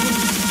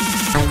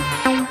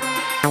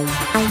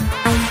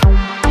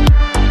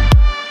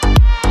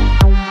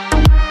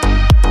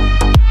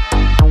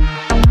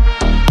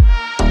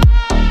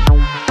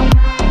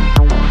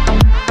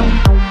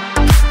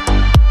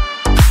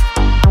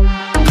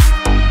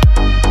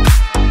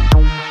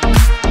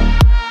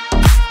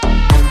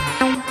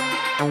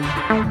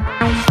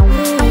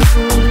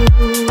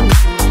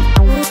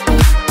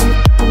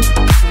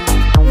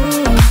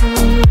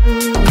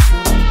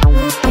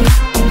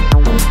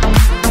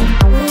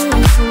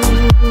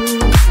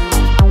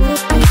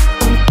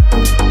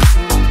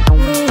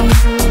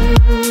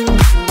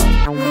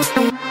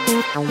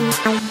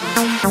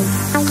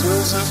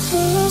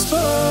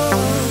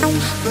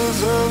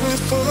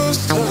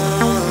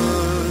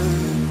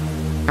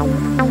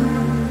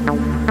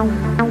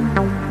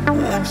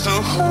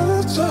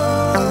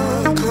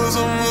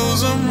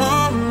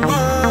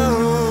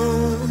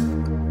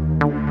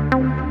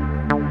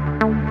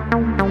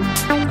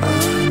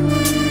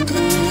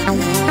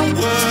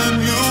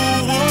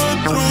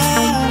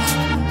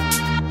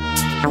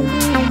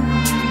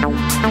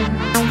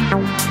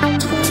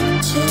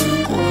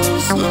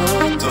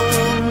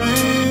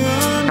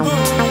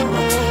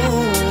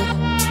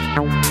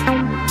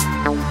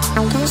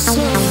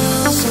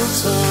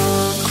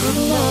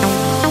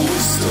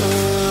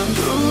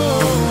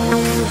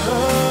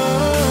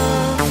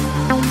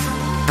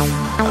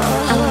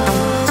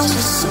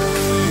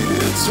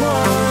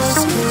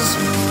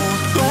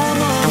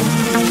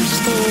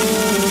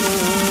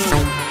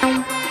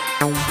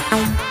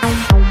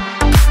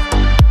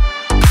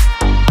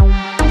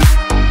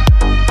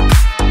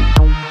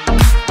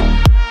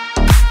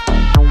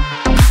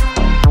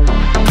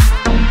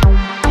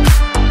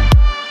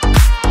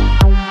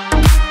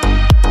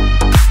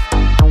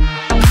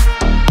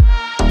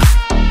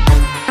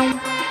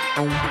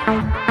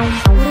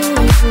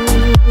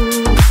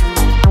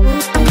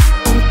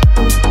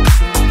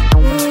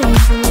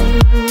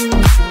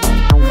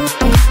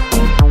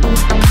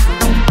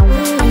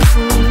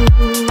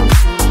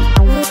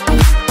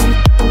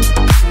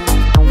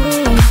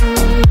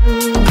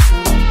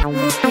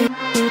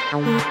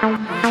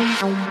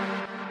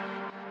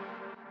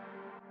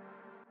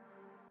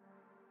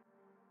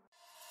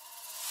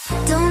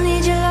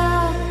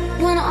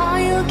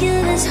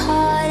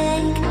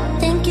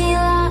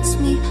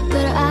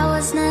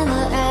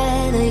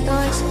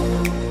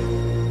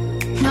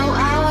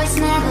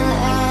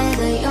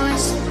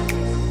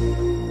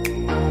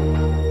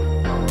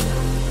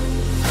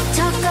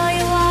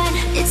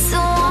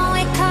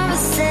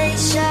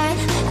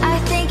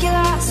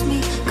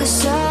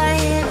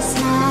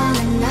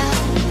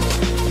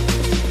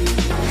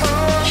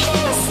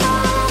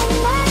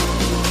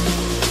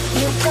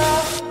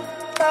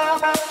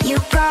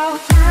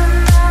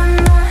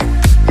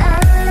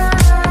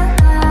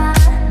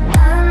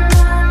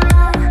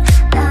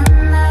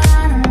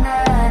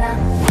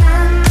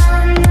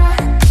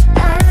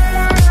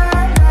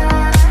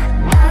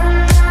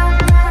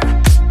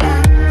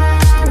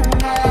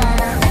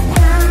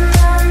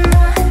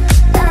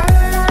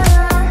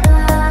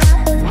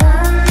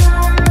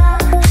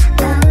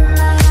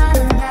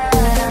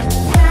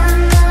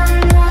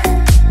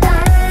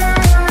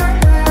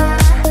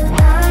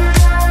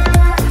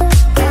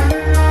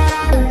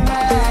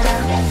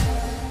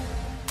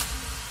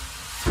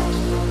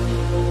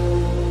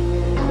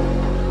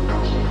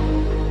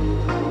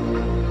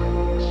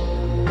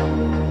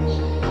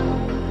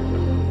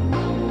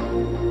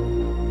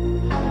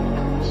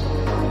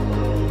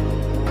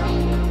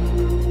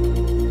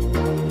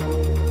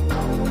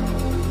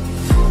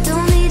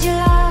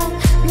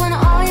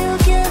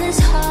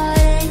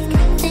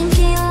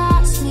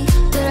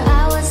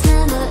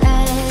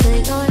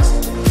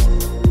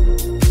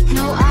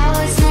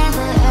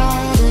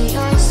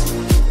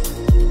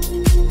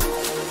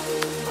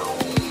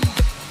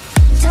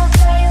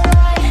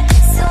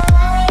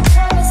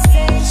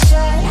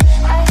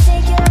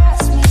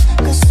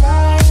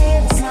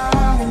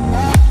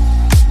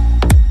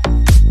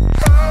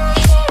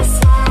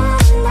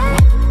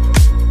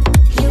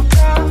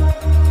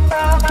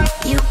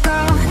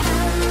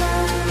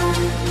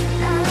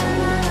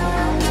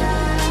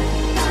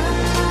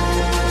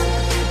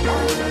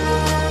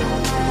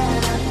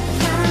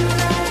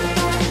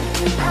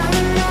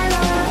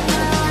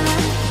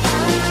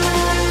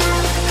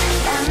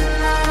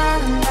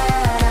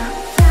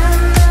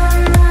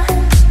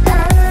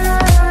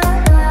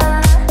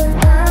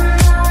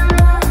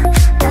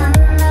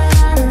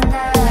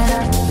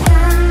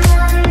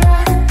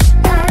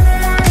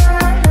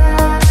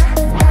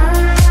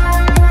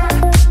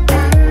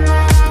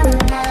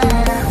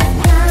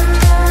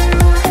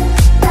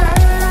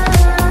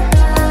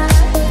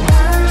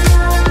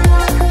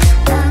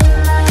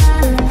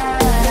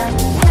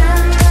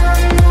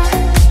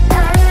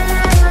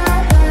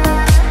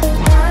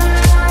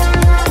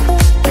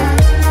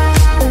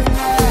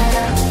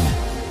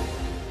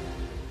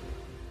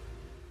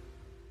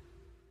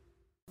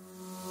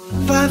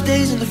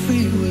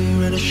 freeway,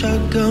 ride a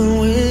shotgun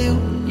with you,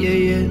 yeah,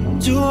 yeah.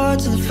 2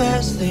 hearts in the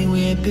fast lane,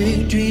 we had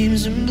big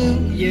dreams and blue,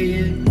 yeah,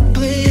 yeah.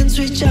 Playing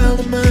sweet child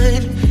of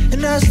mine,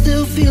 and I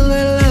still feel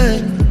that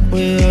line.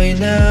 Where are you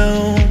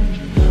now?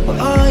 Where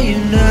are you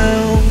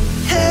now?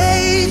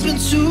 Hey, it's been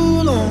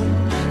too long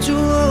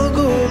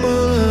ago, my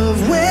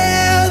love.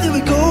 Where did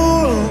we go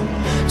wrong?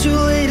 Too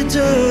late to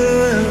turn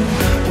around.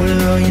 Where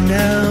are you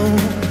now?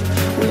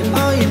 Where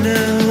are you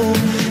now?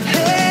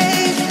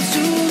 Hey, it's been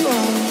too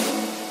long.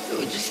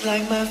 You're just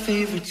like my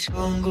favorite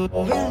song, going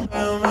round,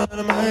 round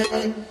in my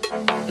head.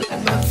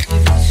 Like my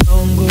favorite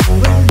song,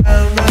 going round,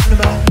 round in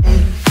my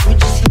head. You're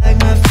just like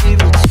my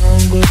favorite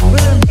song, going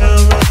round,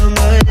 round in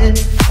my head.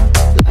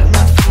 Like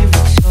my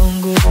favorite song,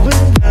 going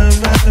round,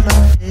 round in my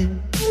head.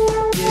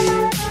 Yeah.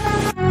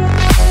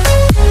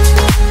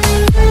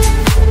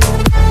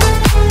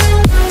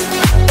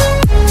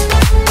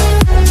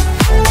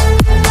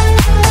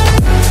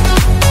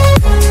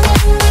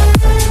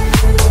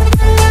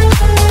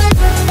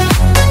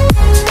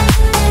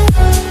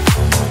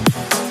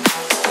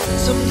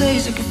 Some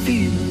days I can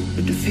feel it,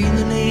 but the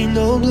feeling ain't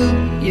no blue,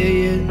 yeah,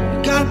 yeah.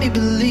 You got me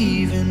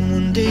believing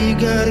one day you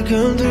gotta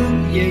come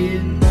through, yeah,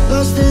 yeah.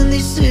 Lost in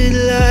these city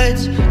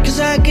lights, cause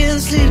I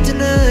can't sleep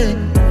tonight.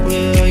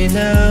 Where are you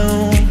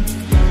now?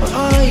 Where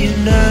are you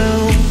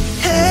now?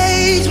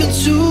 Hey, it's been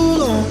too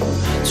long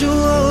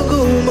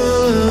ago, my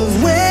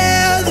love.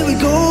 Where did we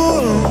go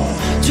wrong?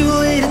 Too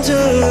late to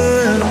turn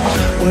around.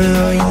 Where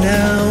are you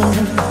now?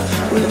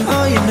 Where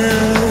are you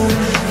now?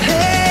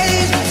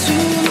 Hey, it's been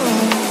too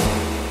long.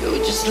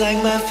 You're just like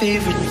my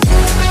favorite.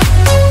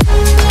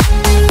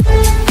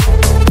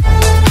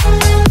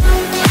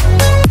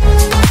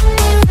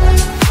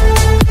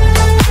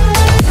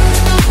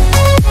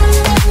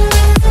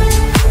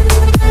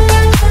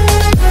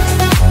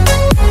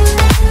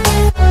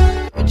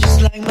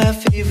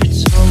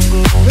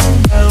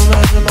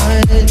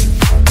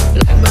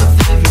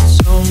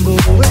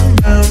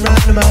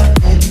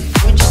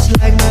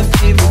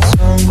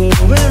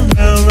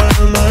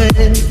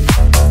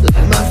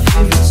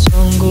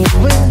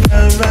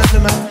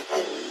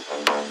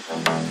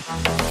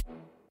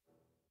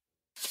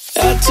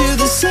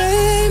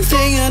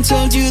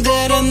 Told you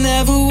that I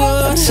never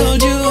would.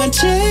 Told you I'd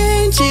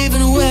change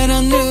even when I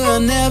knew I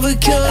never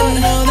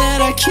could. Know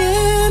that I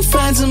can't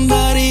find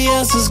somebody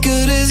else as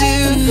good as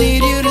you.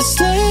 Need you to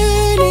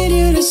stay, need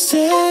you to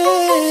stay.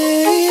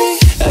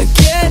 I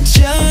get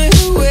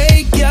young,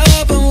 wake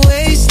up, I'm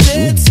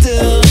wasted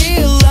still.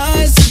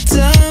 Realize the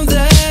time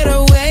that I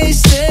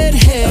wasted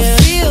here. I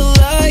feel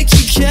like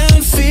you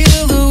can't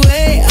feel the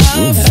way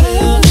I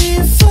feel. I'll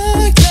be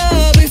fucked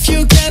up if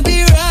you can't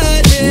be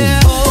right here.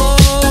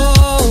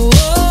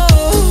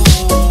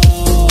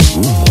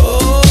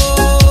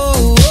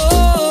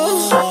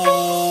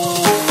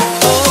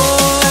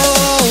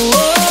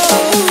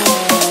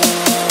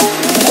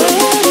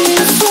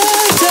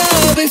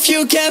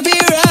 You can't be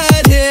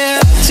right here.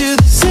 To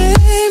the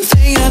same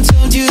thing I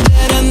told you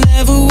that I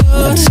never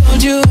would.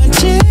 Told you I'd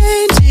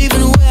change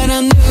even when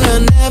I knew I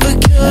never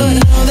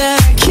could. Know that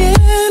I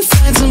can't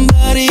find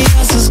somebody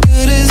else as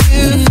good as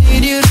you.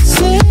 Need you to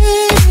stay,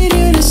 need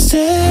you to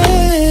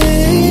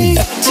stay.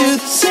 To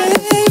the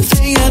same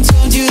thing I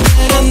told you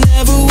that I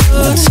never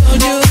would.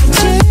 Told you I'd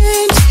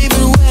change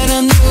even when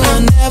I knew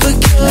I never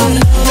could.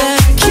 Know that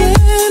I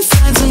can't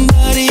find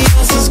somebody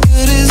else as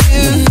good as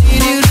you.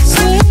 Need you to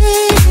stay.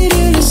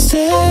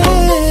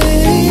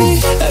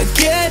 I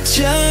get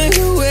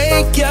young,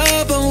 wake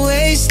up, I'm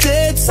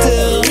wasted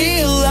still.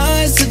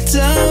 Realize the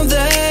time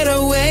that I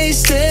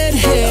wasted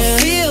here. I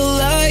feel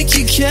like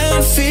you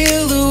can't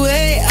feel the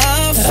way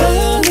I feel.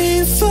 I'll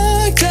be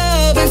fucked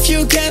up if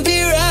you can't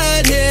be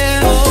right here.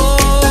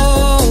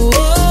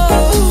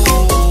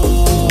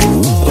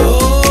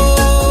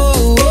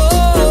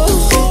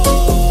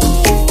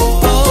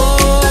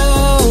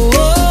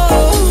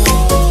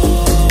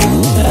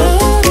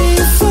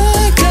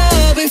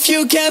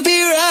 You can't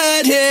be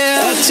right here.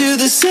 I do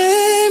the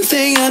same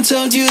thing I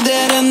told you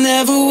that I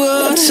never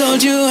would.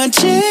 Told you I'd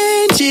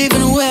change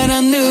even when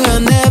I knew I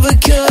never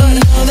could.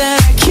 Know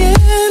that I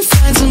can't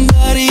find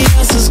somebody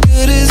else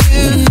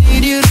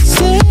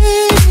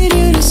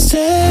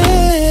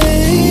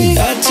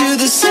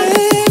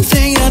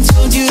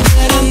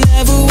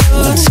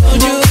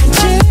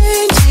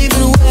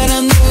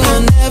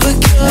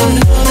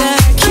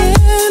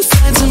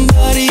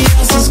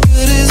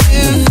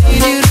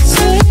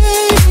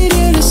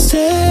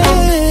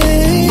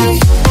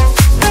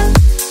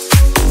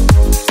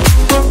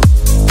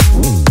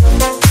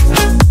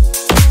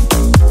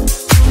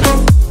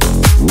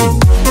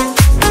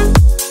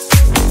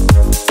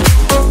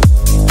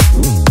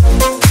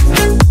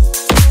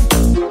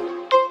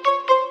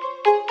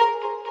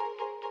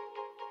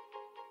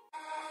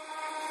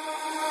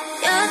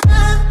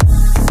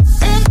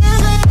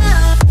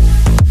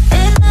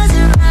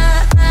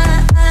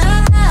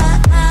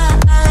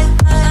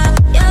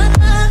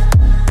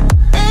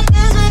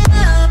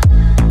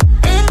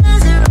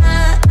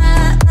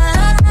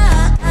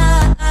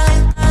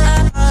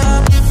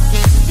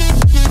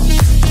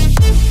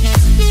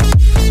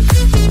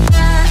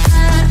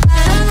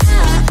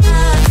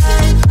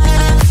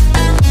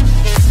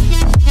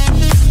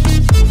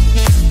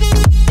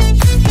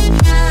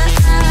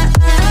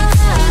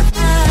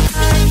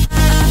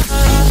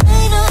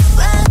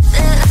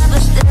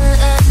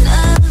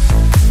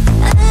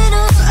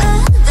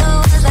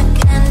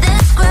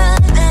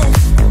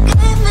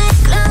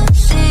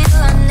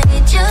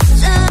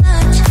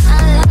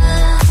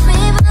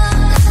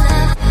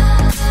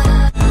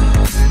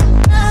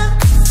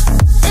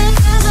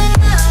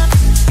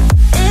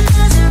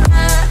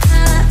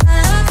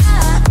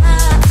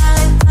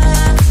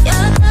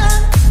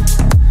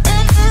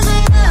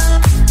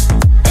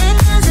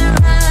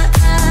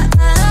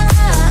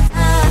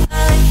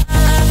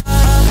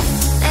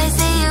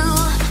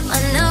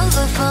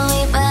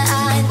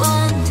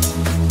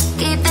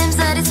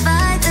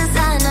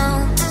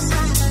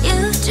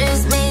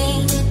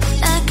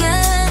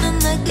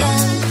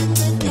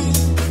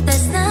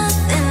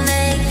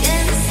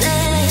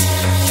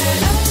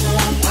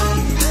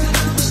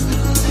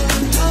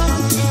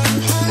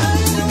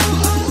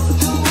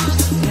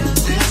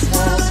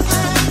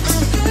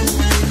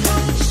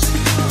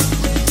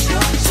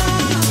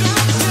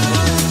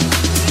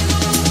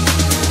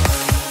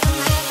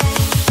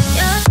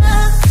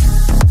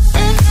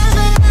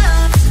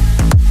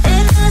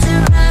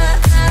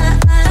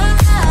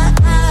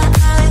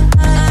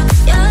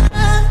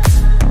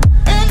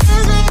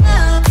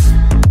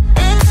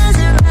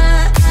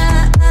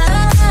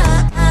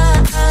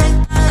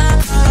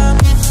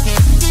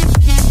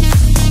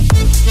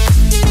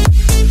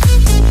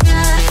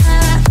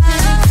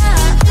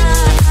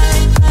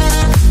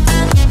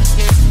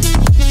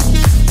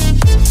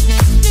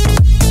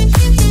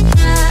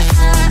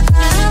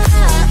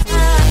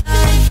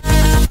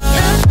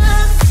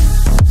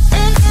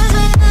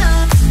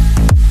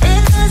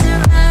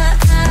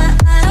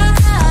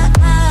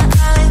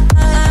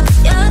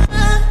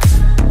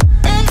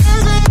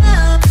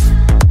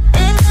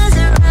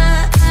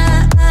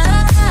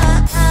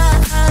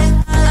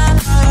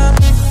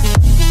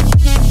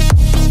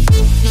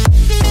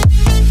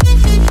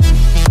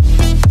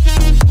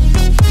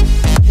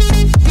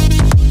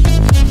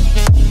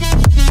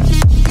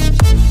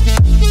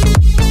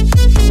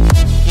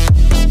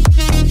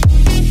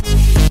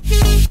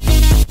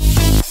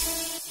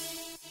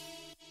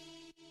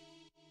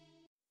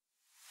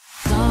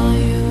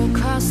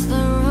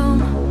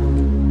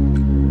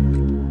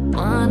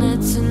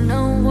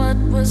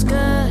was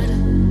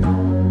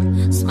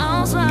good.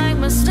 Smells like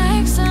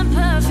mistakes and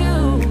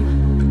perfume.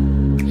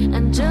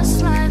 And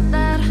just like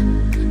that,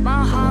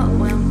 my heart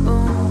went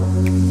boom.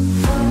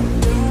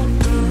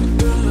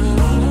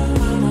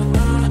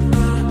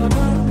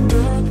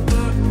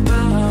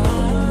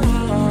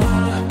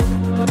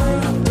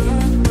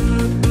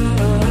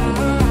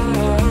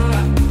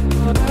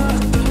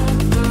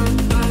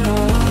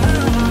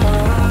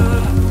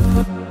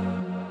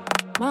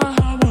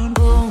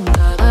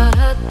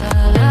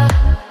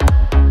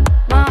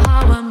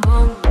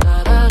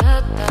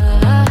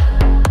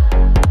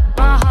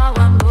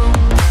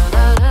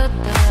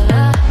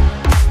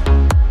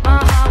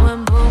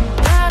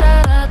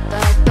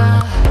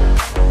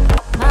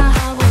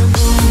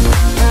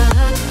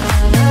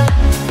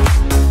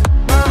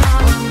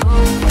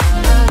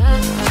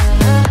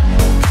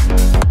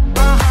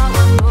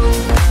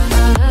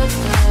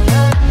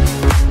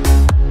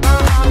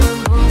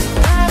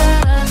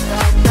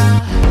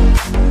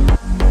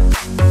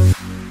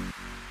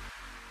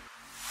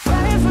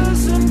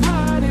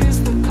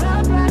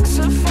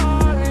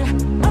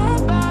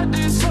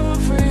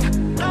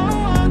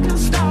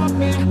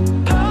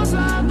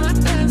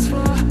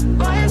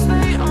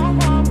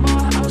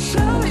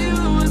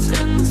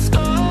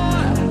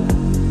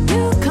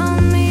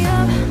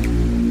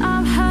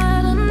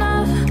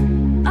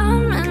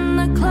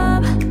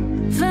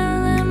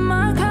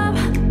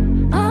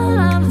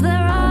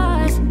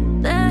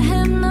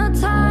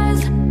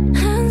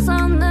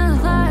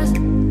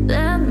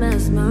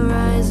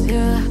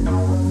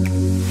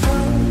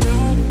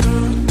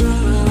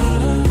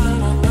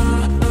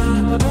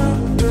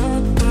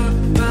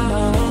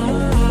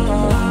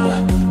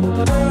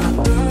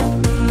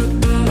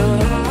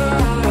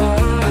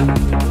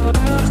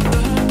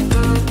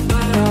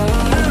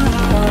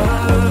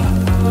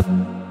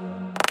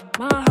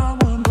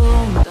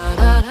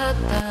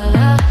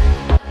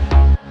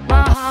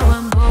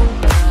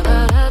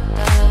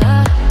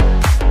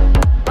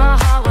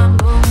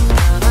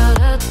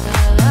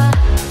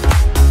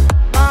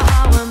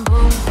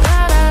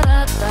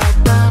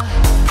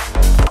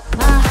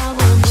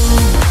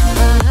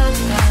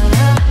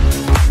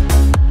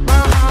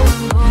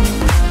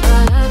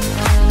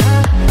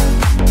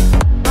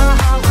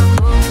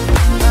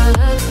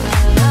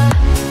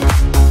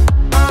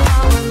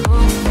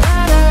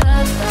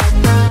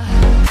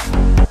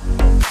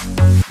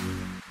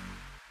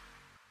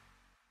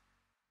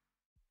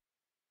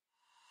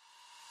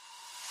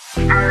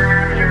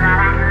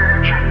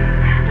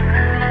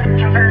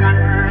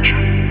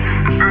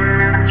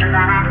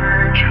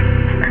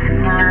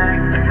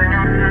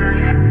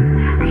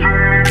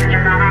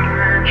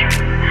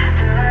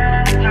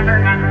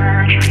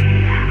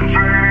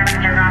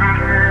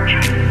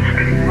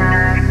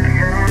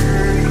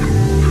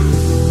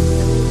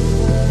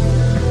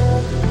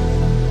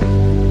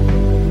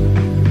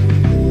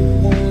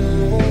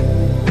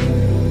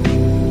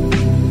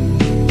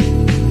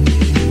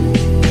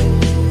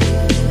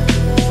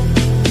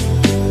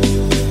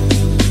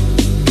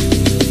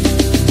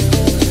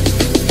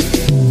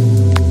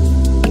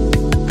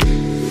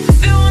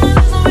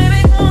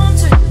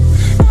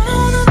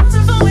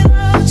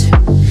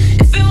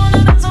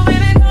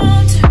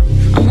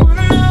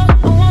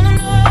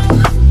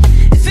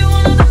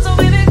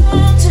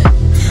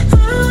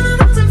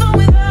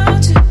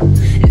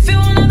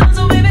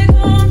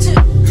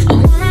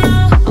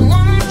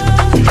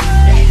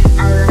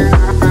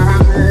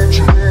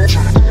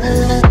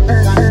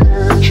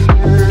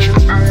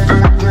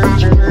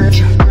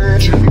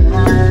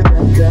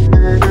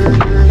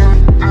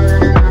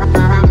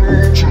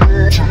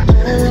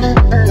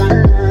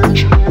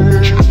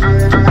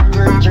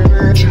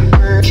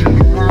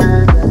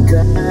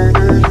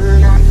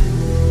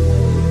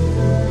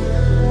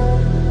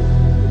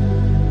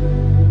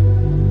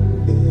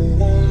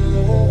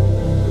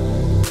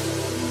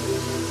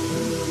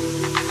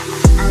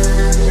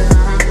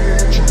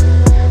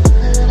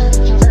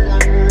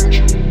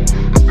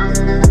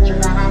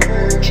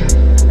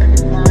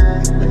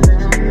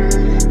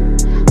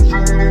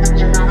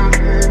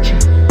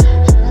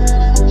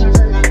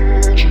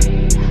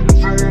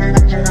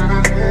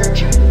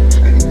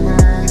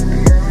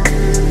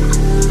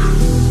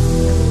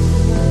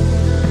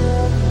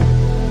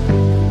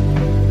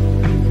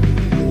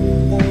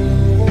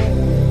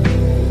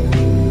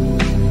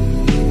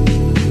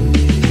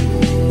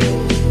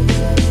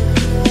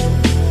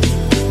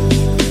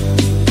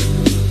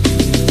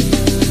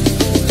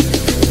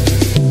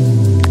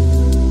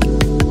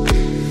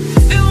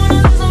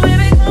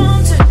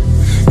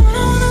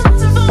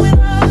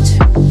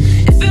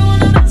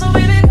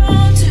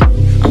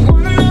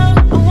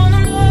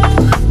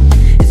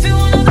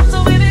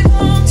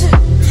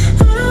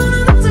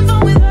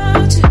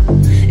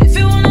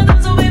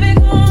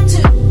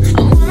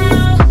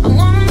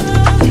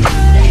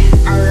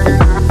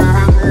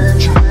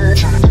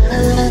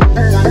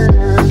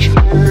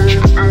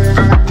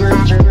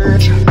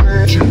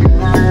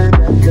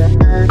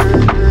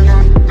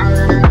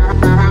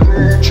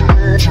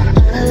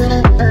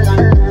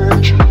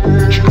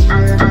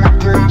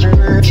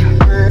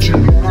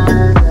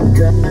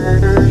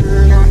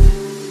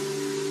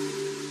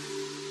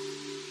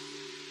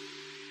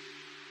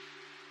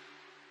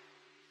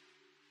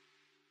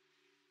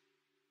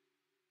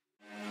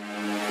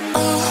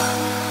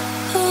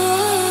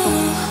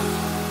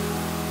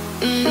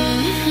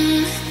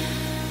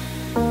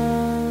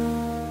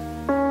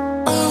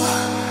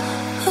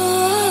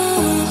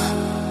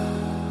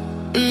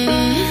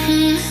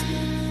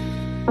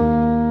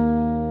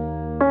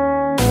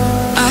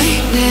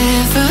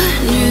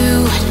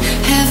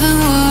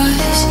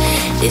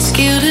 This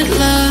gilded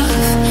love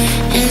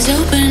has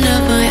opened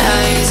up my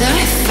eyes.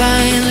 I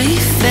finally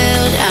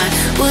felt I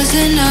was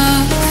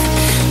enough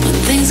when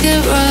things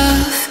get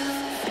rough.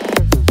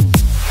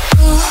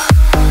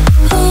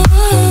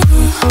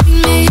 We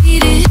made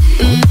it,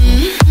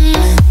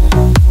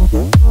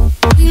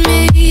 we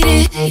made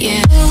it,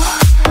 yeah.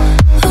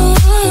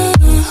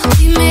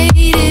 We made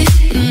it,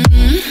 we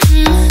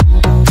made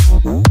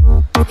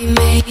it. We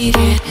made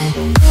it,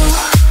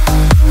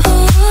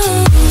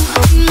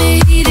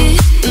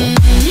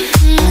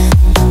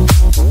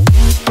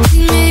 we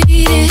made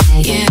it,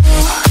 yeah.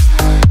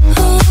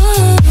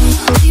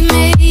 We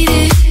made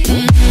it,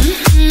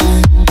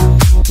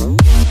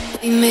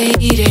 we made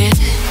it.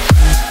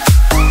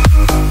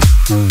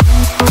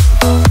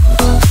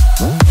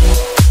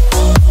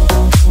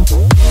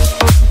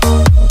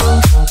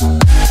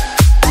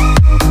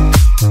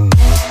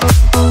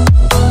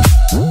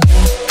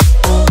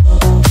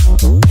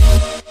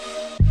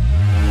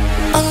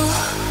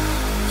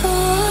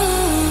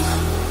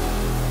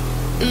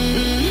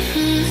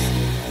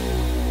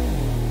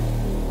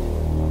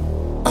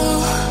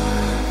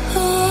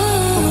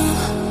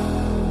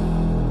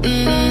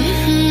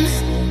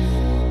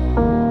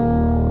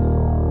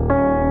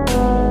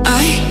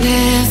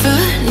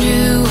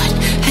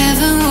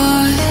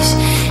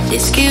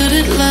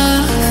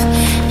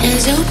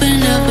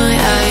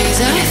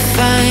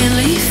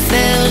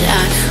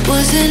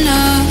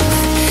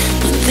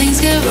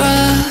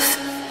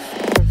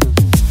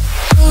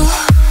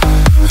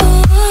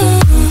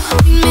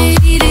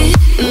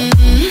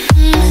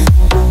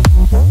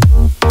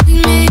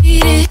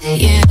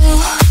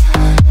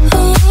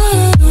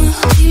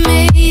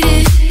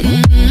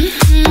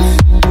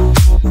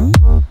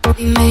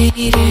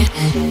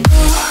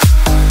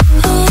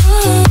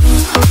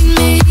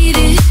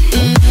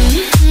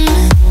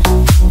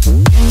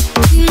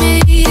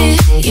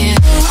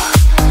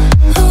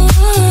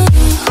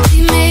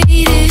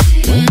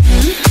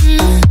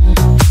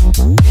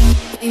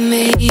 We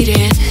made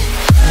it.